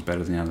saying one's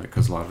better than the other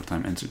because a lot of the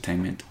time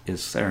entertainment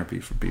is therapy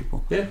for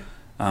people. Yeah.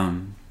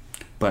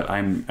 But I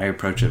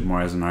approach it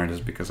more as an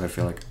artist because I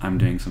feel like I'm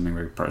doing something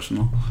very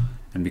personal,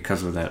 and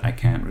because of that I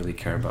can't really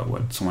care about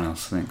what someone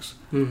else thinks.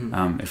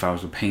 Mm-hmm. If I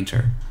was a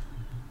painter,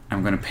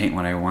 I'm going to paint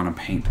what I want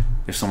to paint.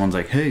 If someone's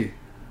like, hey,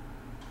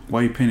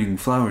 why are you painting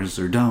flowers?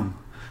 They're dumb,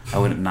 I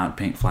would not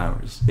paint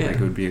flowers. Yeah. Like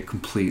it would be a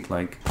complete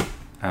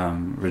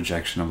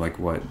rejection of like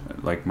what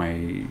like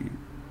my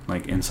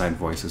inside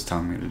voice is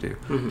telling me to do.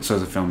 Mm-hmm. So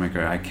as a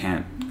filmmaker, I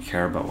can't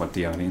care about what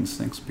the audience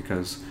thinks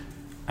because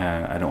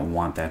I don't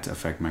want that to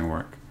affect my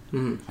work.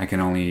 Mm-hmm. I can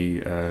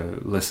only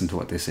listen to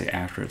what they say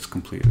after it's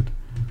completed,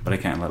 but I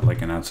can't let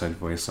like an outside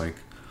voice have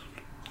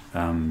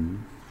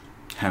an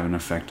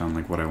effect on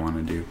like what I want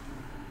to do,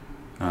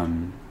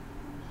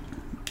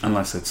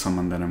 unless it's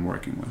someone that I'm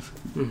working with.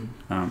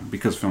 Mm-hmm.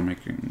 Because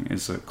filmmaking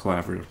is a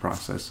collaborative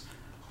process,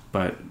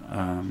 but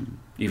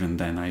even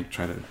then I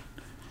try to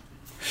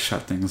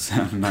shut things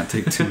down and not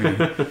take too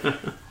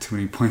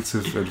many points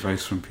of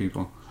advice from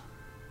people.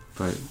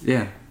 But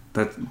yeah,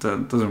 that's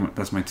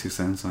my 2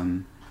 cents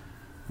on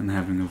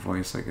having a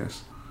voice, I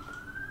guess.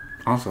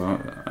 Also,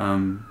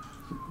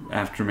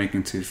 after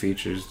making 2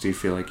 features, do you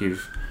feel like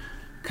you've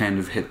kind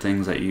of hit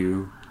things that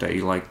you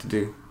like to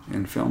do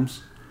in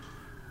films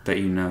that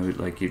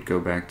like you'd go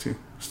back to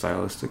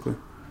stylistically?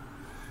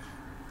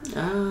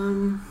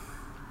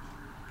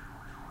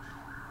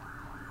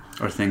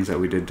 Or things that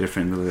we did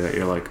differently that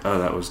you're like, oh,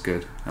 that was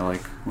good. I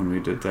like when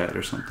we did that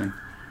or something.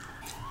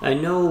 I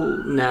know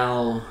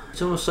now,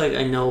 it's almost like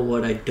I know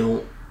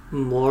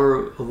more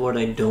of what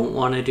I don't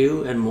want to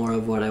do and more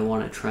of what I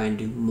want to try and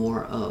do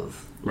more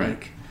of. Right.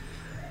 Like,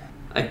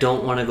 I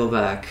don't want to go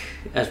back,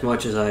 as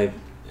much as I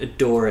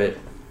adore it,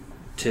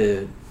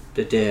 to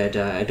the day I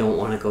die. I don't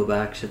want to go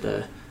back to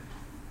the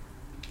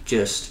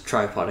just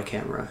tripod a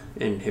camera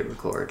and hit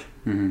record.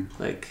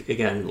 Mm-hmm. Like,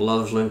 again,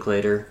 love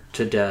Linklater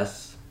to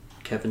death.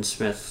 Kevin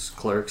Smith's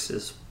Clerks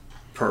is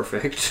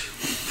perfect.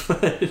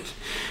 But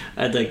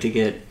I'd like to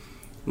get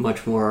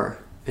much more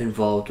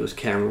involved with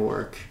camera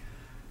work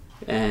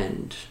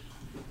and,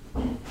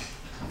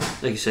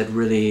 like you said,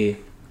 really...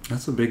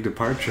 That's a big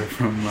departure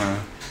from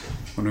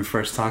when we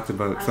first talked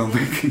about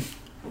filmmaking.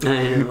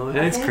 I know.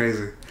 It's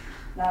crazy.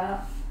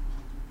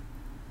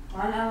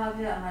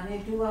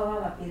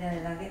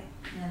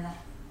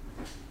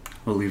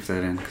 We'll leave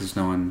that in because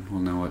no one will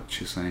know what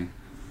she's saying.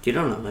 You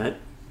don't know that.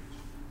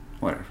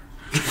 Whatever.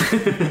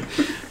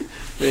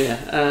 But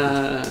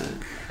yeah,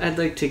 I'd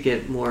like to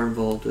get more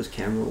involved with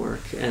camera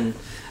work, and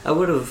I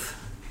would have...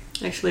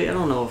 Actually, I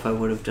don't know if I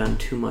would have done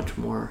too much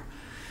more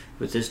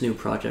with this new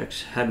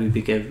project had we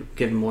been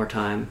given more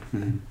time.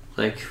 Mm-hmm.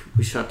 Like,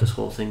 we shot this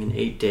whole thing in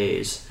 8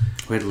 days.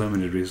 We had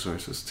limited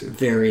resources too.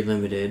 Very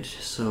limited,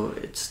 so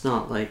it's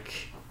not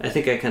like... I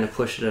think I kind of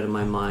pushed it out of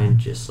my mind,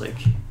 just like...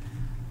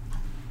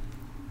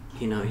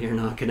 you're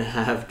not going to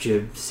have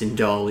jibs and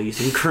dollies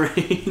and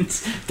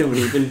cranes. Don't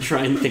even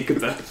try and think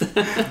about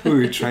that.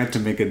 We tried to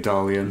make a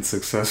dolly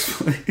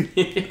unsuccessfully.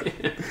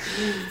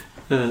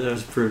 That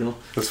was brutal.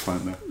 That's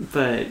fun though.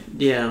 But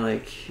yeah,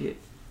 like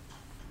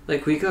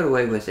we got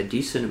away with a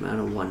decent amount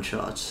of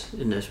one-shots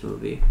in this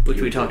movie,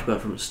 which we talked about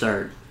from the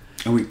start.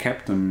 And we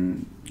kept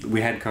them.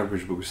 We had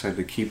coverage, but we decided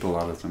to keep a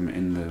lot of them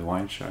in the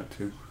wide shot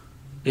too.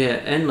 Yeah,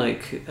 and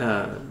like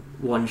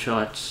one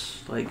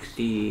shots, like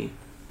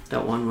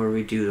that one where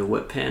we do the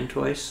whip pan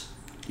twice.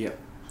 Yep.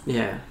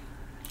 Yeah.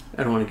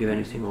 I don't want to give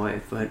anything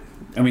away, but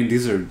I mean,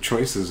 these are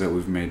choices that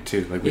we've made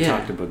too. Like we Yeah.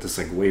 talked about this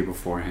like way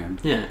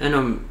beforehand. yeah, and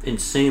I'm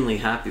insanely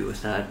happy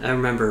with that. I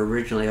remember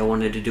originally I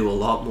wanted to do a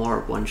lot more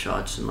one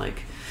shots and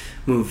like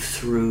move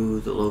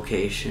through the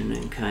location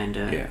and kind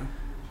of Yeah.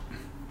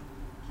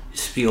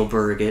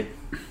 Spielberg it.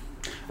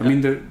 I mean,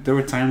 there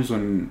were times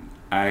when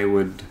I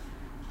would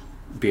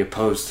be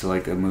opposed to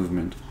like a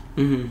movement,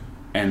 Mm-hmm.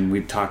 and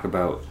we'd talk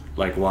about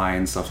like why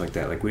and stuff like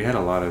that. Like we had a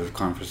lot of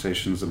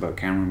conversations about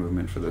camera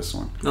movement for this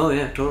one, Oh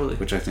yeah, totally.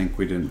 which I think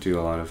we didn't do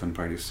a lot of in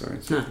Party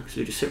Stories. No, because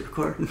we just hit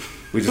record.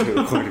 We just hit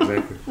record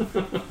exactly.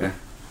 Yeah.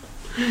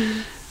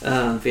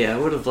 But yeah, I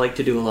would have liked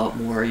to do a lot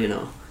more, you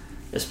know,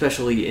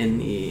 especially in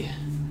the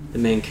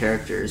main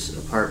character's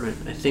apartment.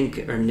 I think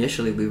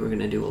initially we were going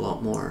to do a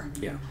lot more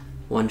Yeah.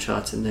 one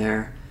shots in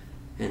there,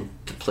 and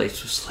the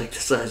place was like the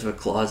size of a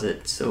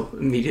closet, so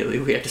immediately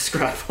we had to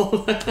scrap all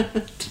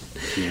that.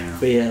 Yeah.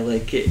 But yeah,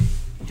 like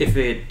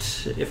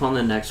if on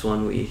the next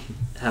one we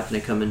happen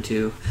to come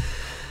into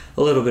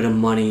a little bit of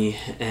money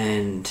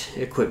and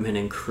equipment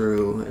and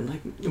crew, and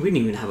like we didn't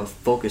even have a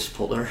focus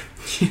puller,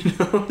 you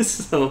know.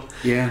 So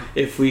Yeah.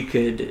 if we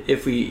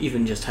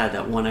even just had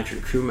that one extra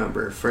crew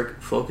member for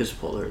focus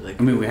puller, like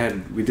I mean,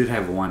 we did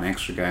have one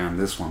extra guy on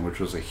this one, which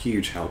was a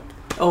huge help.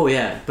 oh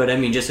yeah, but I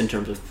mean just in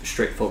terms of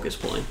straight focus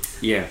pulling.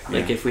 Yeah.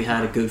 Like yeah. if we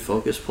had a good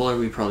focus puller,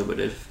 we probably would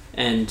have,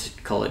 and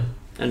call it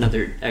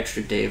another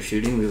extra day of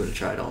shooting, we would have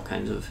tried all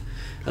kinds of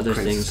other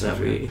Crazy things stuff,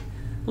 that we, yeah.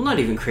 well, not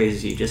even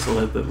crazy, just a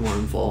little bit more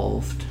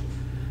involved.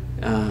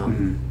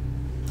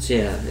 So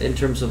yeah, in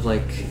terms of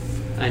like,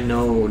 I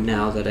know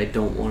now that I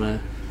don't want to,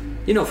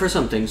 you know, for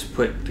some things,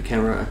 put the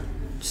camera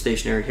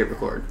stationary, hit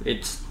record.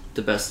 It's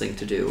the best thing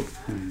to do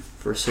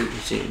for certain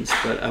scenes,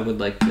 but I would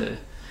like to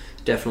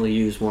definitely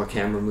use more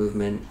camera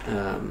movement.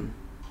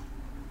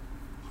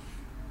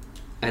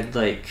 I'd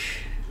like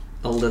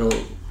a little,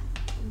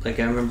 like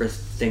I remember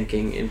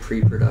thinking in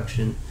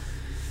pre-production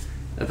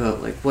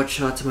about like what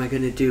shots am I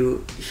going to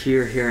do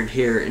here, here, and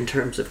here in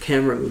terms of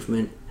camera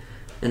movement,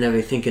 and I'd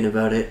be thinking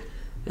about it,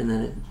 and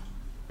then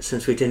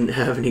since we didn't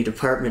have any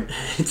department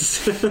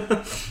heads,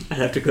 I'd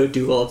have to go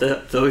do all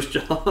those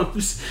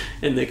jobs,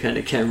 and the kind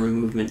of camera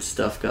movement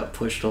stuff got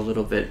pushed a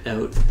little bit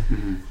out.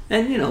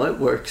 And you know, it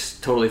works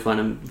totally fine.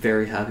 I'm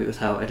very happy with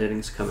how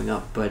editing's coming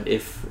up, but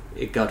if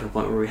it got to a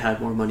point where we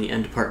had more money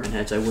and department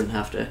heads, I wouldn't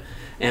have to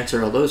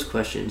answer all those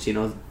questions, you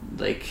know.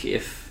 Like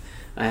if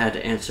I had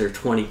to answer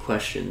 20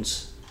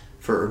 questions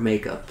for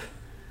makeup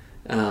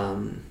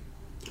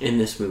in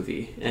this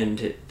movie,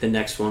 and the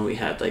next one we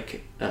had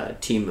like a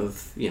team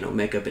of, you know,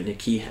 makeup and a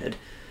key head,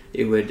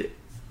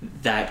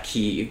 that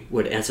key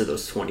would answer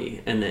those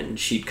 20, and then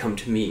she'd come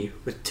to me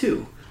with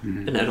 2,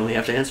 and I'd only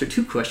have to answer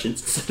 2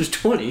 questions instead of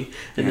 20,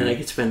 and then I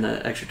could spend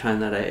that extra time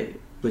that I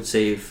would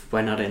save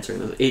by not answering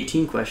those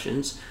 18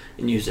 questions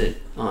and use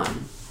it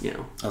on, you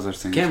know, Other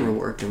things. camera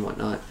work and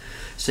whatnot.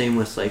 Same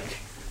with like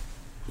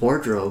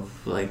wardrobe,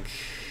 like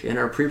in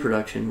our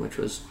pre-production, which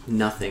was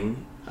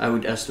nothing, I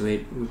would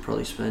estimate we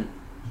probably spent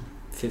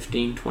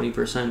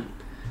 15-20%,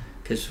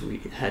 because we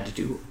had to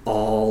do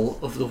all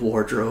of the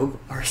wardrobe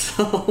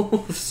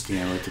ourselves.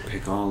 Yeah, we had to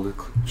pick all the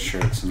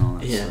shirts and all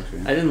that Yeah, stuff.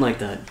 I didn't like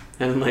that.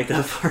 I didn't like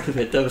that part of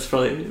it. That was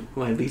probably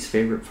my least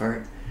favorite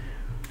part.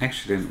 I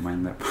actually didn't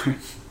mind that part.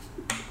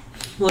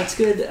 Well, it's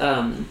good.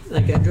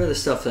 Like I enjoy the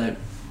stuff that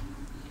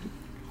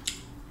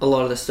a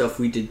lot of the stuff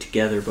we did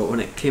together, but when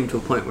it came to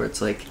a point where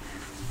it's like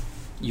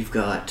you've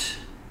got,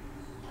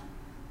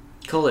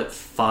 call it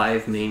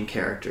 5 main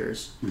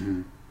characters,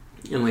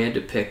 and we had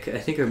to pick, I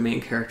think our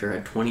main character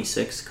had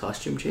 26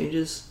 costume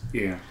changes,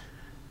 Yeah.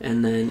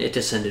 and then it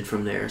descended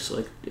from there. So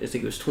like I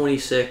think it was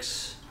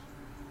 26,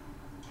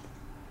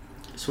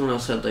 someone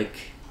else had like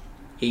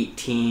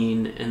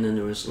 18, and then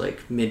there was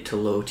like mid to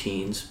low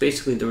teens.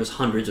 Basically there was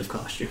hundreds of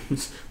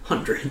costumes.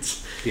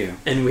 Hundreds. Yeah.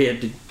 And we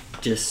had to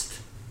just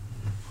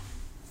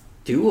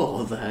do all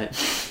of that,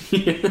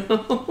 you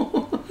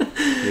know?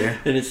 Yeah.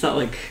 And it's not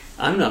like,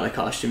 I'm not a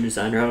costume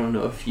designer. I don't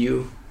know if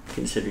you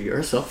consider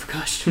yourself a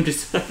costume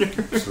designer.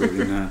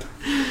 Absolutely not.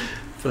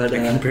 But I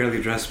can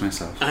barely dress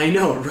myself. I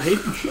know,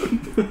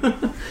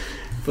 right?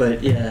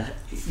 But yeah,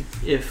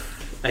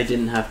 if I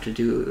didn't have to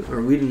do,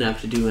 or we didn't have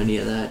to do any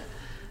of that,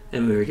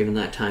 and we were given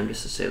that time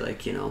just to say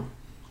like, you know,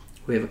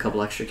 we have a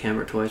couple extra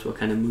camera toys, what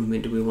kind of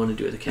movement do we want to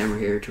do with the camera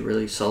here to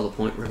really sell the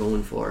point we're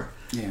going for?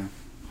 Yeah.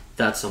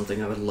 That's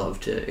something I would love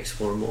to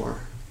explore more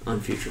on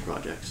future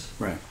projects.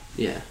 Right.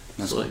 Yeah.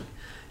 That's So like,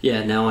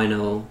 yeah, now I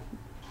know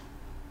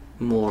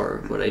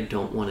more what I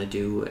don't want to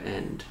do,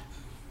 and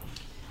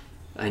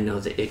I know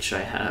the itch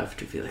I have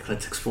to be like,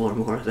 let's explore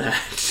more of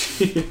that.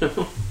 You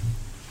know?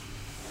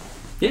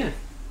 Yeah.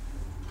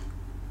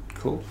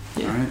 Cool.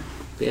 Yeah. All right.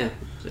 But yeah,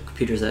 the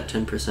computer's at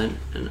 10%,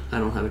 and I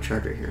don't have a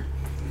charger here.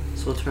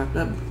 So let's wrap it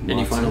up. Any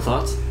Lots final of-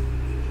 thoughts?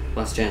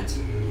 Last chance.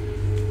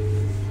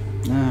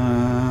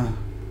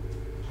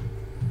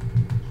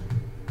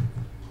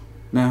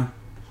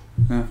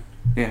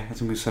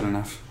 think we said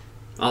enough.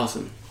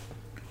 Awesome.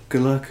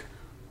 Good luck.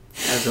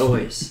 As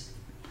always,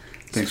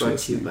 Thanks it's for brought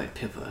to you by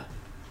Pippa.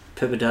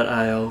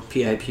 Pippa.io,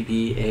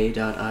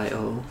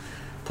 Pippa.io.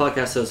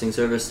 Podcast hosting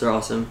service, they're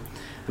awesome.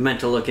 I meant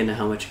to look into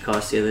how much it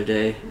cost the other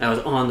day. I was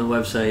on the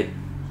website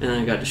and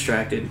then I got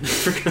distracted. I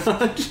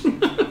forgot.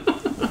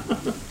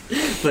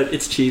 But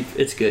it's cheap,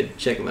 it's good.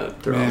 Check them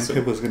out. They're awesome.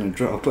 Pippa's gonna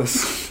drop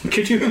us.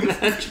 Could you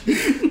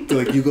imagine?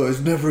 They're like, you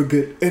guys never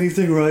get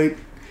anything right.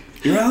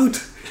 You're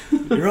out.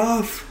 You're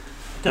off.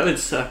 That would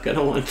suck. I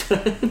don't want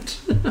that.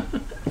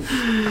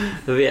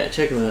 But yeah,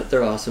 check them out.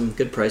 They're awesome.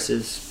 Good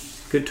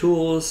prices. Good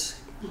tools.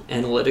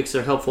 Analytics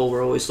are helpful.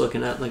 We're always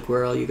looking at like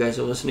where all you guys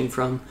are listening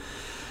from.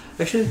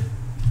 Actually,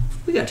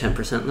 we got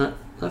 10%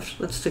 left.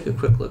 Let's take a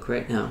quick look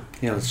right now.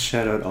 Yeah, let's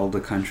shout out all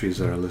the countries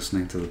that are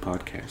listening to the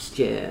podcast.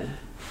 Yeah.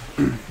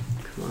 Come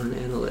on,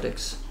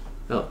 analytics.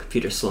 Oh,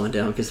 computer's slowing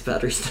down because the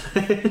battery's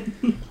died.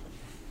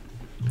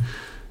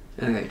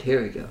 Alright,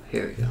 here we go.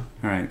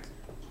 Alright,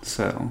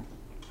 so,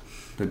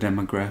 the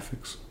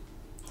demographics.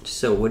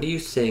 So, what do you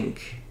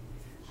think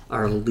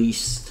our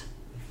least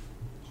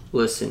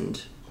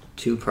listened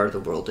to part of the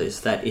world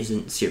is that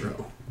isn't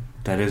zero?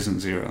 That isn't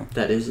zero.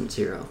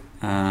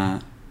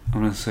 I'm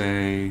gonna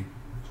say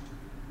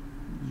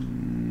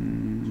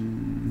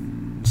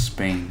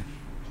Spain.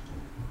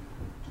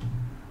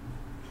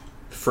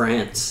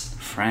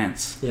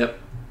 France. Yep.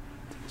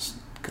 Those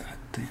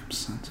goddamn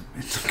sons of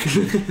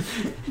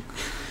bitches.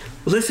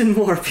 Listen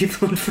more,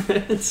 people in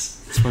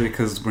France. It's probably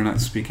because we're not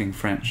speaking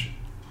French.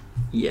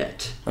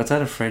 Yet. Let's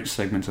add a French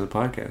segment to the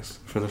podcast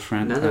for the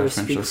French French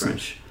French listeners.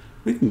 French.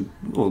 We can,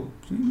 well,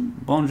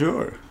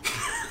 bonjour.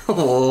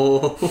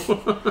 Oh.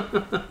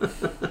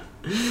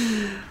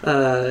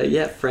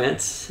 Yeah,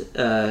 France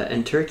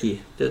and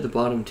Turkey. They're the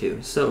bottom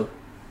two. So,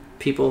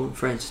 people in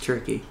France,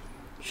 Turkey,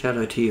 shout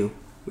out to you.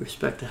 We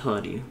respect the hell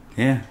out of you.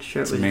 Yeah,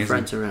 Share it it's with amazing. your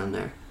friends around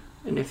there.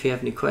 And if you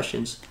have any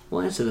questions,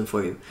 we'll answer them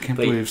for you. Can't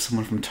believe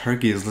someone from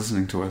Turkey is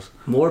listening to us.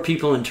 More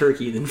people in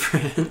Turkey than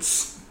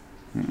France.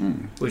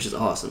 Mm-mm. Which is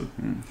awesome.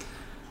 Mm.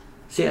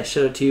 So yeah,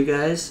 shout out to you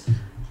guys.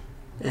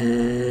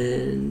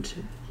 And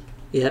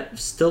yeah,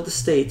 still the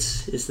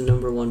States is the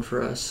number one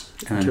for us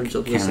in And terms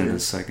of Canada's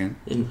listeners. second.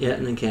 And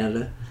then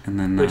Canada. And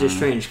then Which is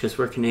strange because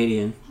we're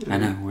Canadian. I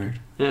know, weird.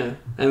 Yeah,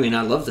 I mean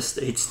I love the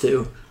States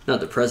too. Not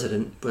the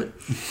president, but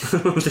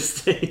the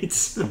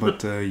States. How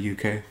about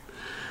UK?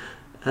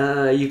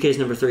 UK's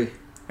number 3.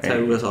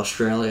 Tied with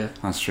Australia.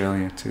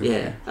 Australia too.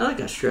 Yeah, I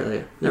like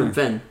Australia. Never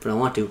been, but I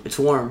want to. It's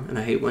warm and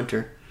I hate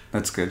winter.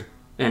 That's good.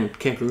 And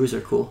kangaroos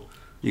are cool.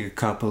 You could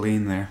cop a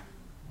lean there.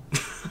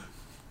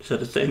 Is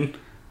that a thing?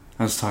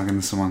 I was talking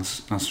to some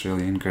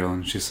Australian girl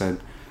and she said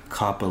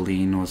cop a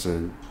lean was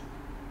a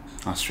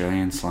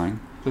Australian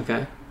slang.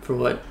 Okay. For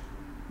what?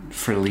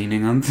 For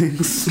leaning on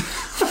things.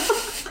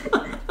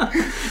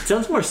 It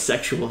sounds more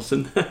sexual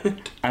than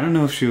that. I don't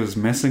know if she was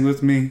messing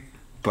with me,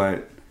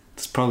 but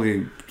it's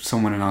probably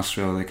someone in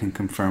Australia that can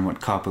confirm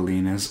what cop a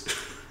lean is.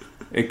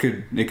 It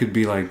could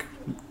be like,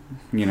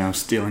 you know,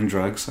 stealing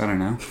drugs. I don't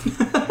know.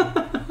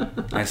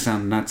 I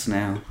sound nuts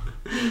now.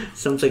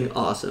 Something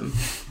awesome.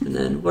 And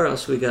then where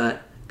else we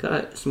got?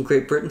 Got some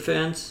Great Britain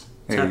fans.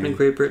 What's Hey. happening,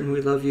 Great Britain?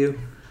 We love you.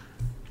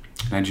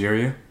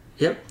 Nigeria?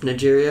 Yep.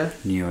 Nigeria.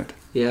 Knew it.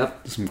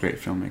 Yep. Some great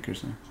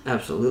filmmakers there.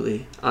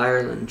 Absolutely.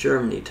 Ireland,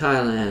 Germany,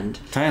 Thailand,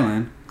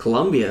 Thailand?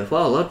 Colombia.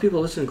 Wow, a lot of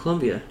people listen to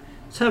Colombia.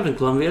 What's happening,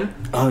 Colombia?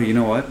 Oh, you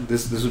know what?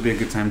 This would be a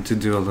good time to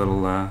do a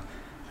little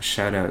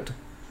shout out.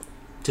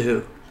 To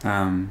who?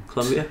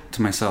 Colombia?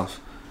 To myself.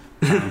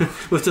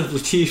 What's up,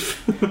 Latif?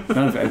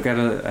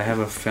 I have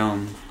a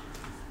film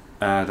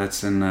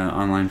that's in the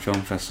online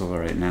film festival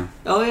right now.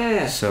 Oh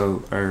yeah.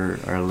 So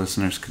our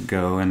listeners could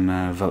go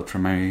and vote for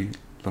my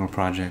little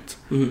project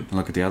and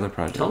look at the other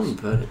projects. Tell them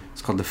about it.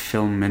 It's called the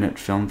Film Minute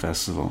Film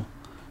Festival,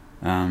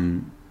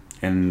 and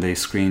they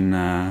screen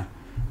a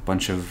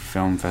bunch of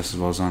film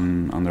festivals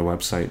on their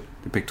website.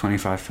 They pick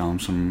 25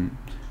 films from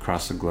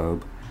across the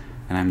globe,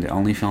 and I'm the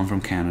only film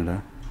from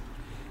Canada.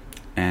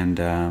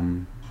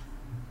 And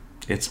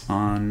it's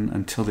on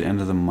until the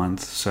end of the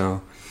month,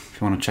 so if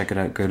you want to check it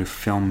out, go to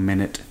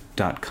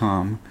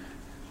filmminute.com.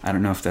 I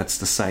don't know if that's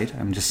the site,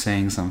 I'm just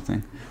saying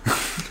something.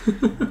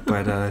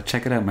 But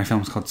check it out. My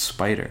film's called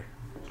Spider.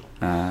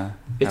 It's had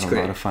a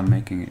great. lot of fun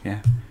making it,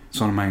 yeah. It's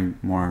one of my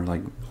more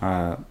like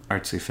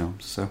artsy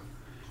films, so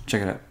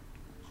check it out.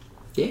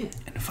 Yeah.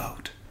 And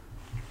vote.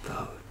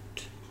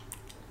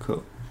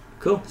 Cool.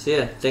 Cool. So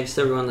yeah, thanks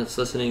to everyone that's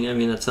listening. I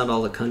mean, that's not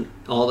all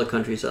the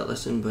countries that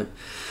listen, but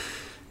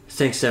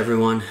thanks to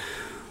everyone.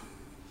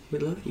 We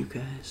love you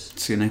guys.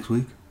 See you next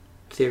week.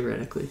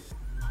 Theoretically.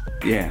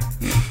 Yeah,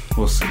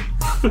 we'll see.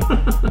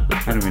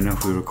 I don't even know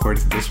if we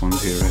recorded this one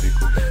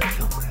theoretically.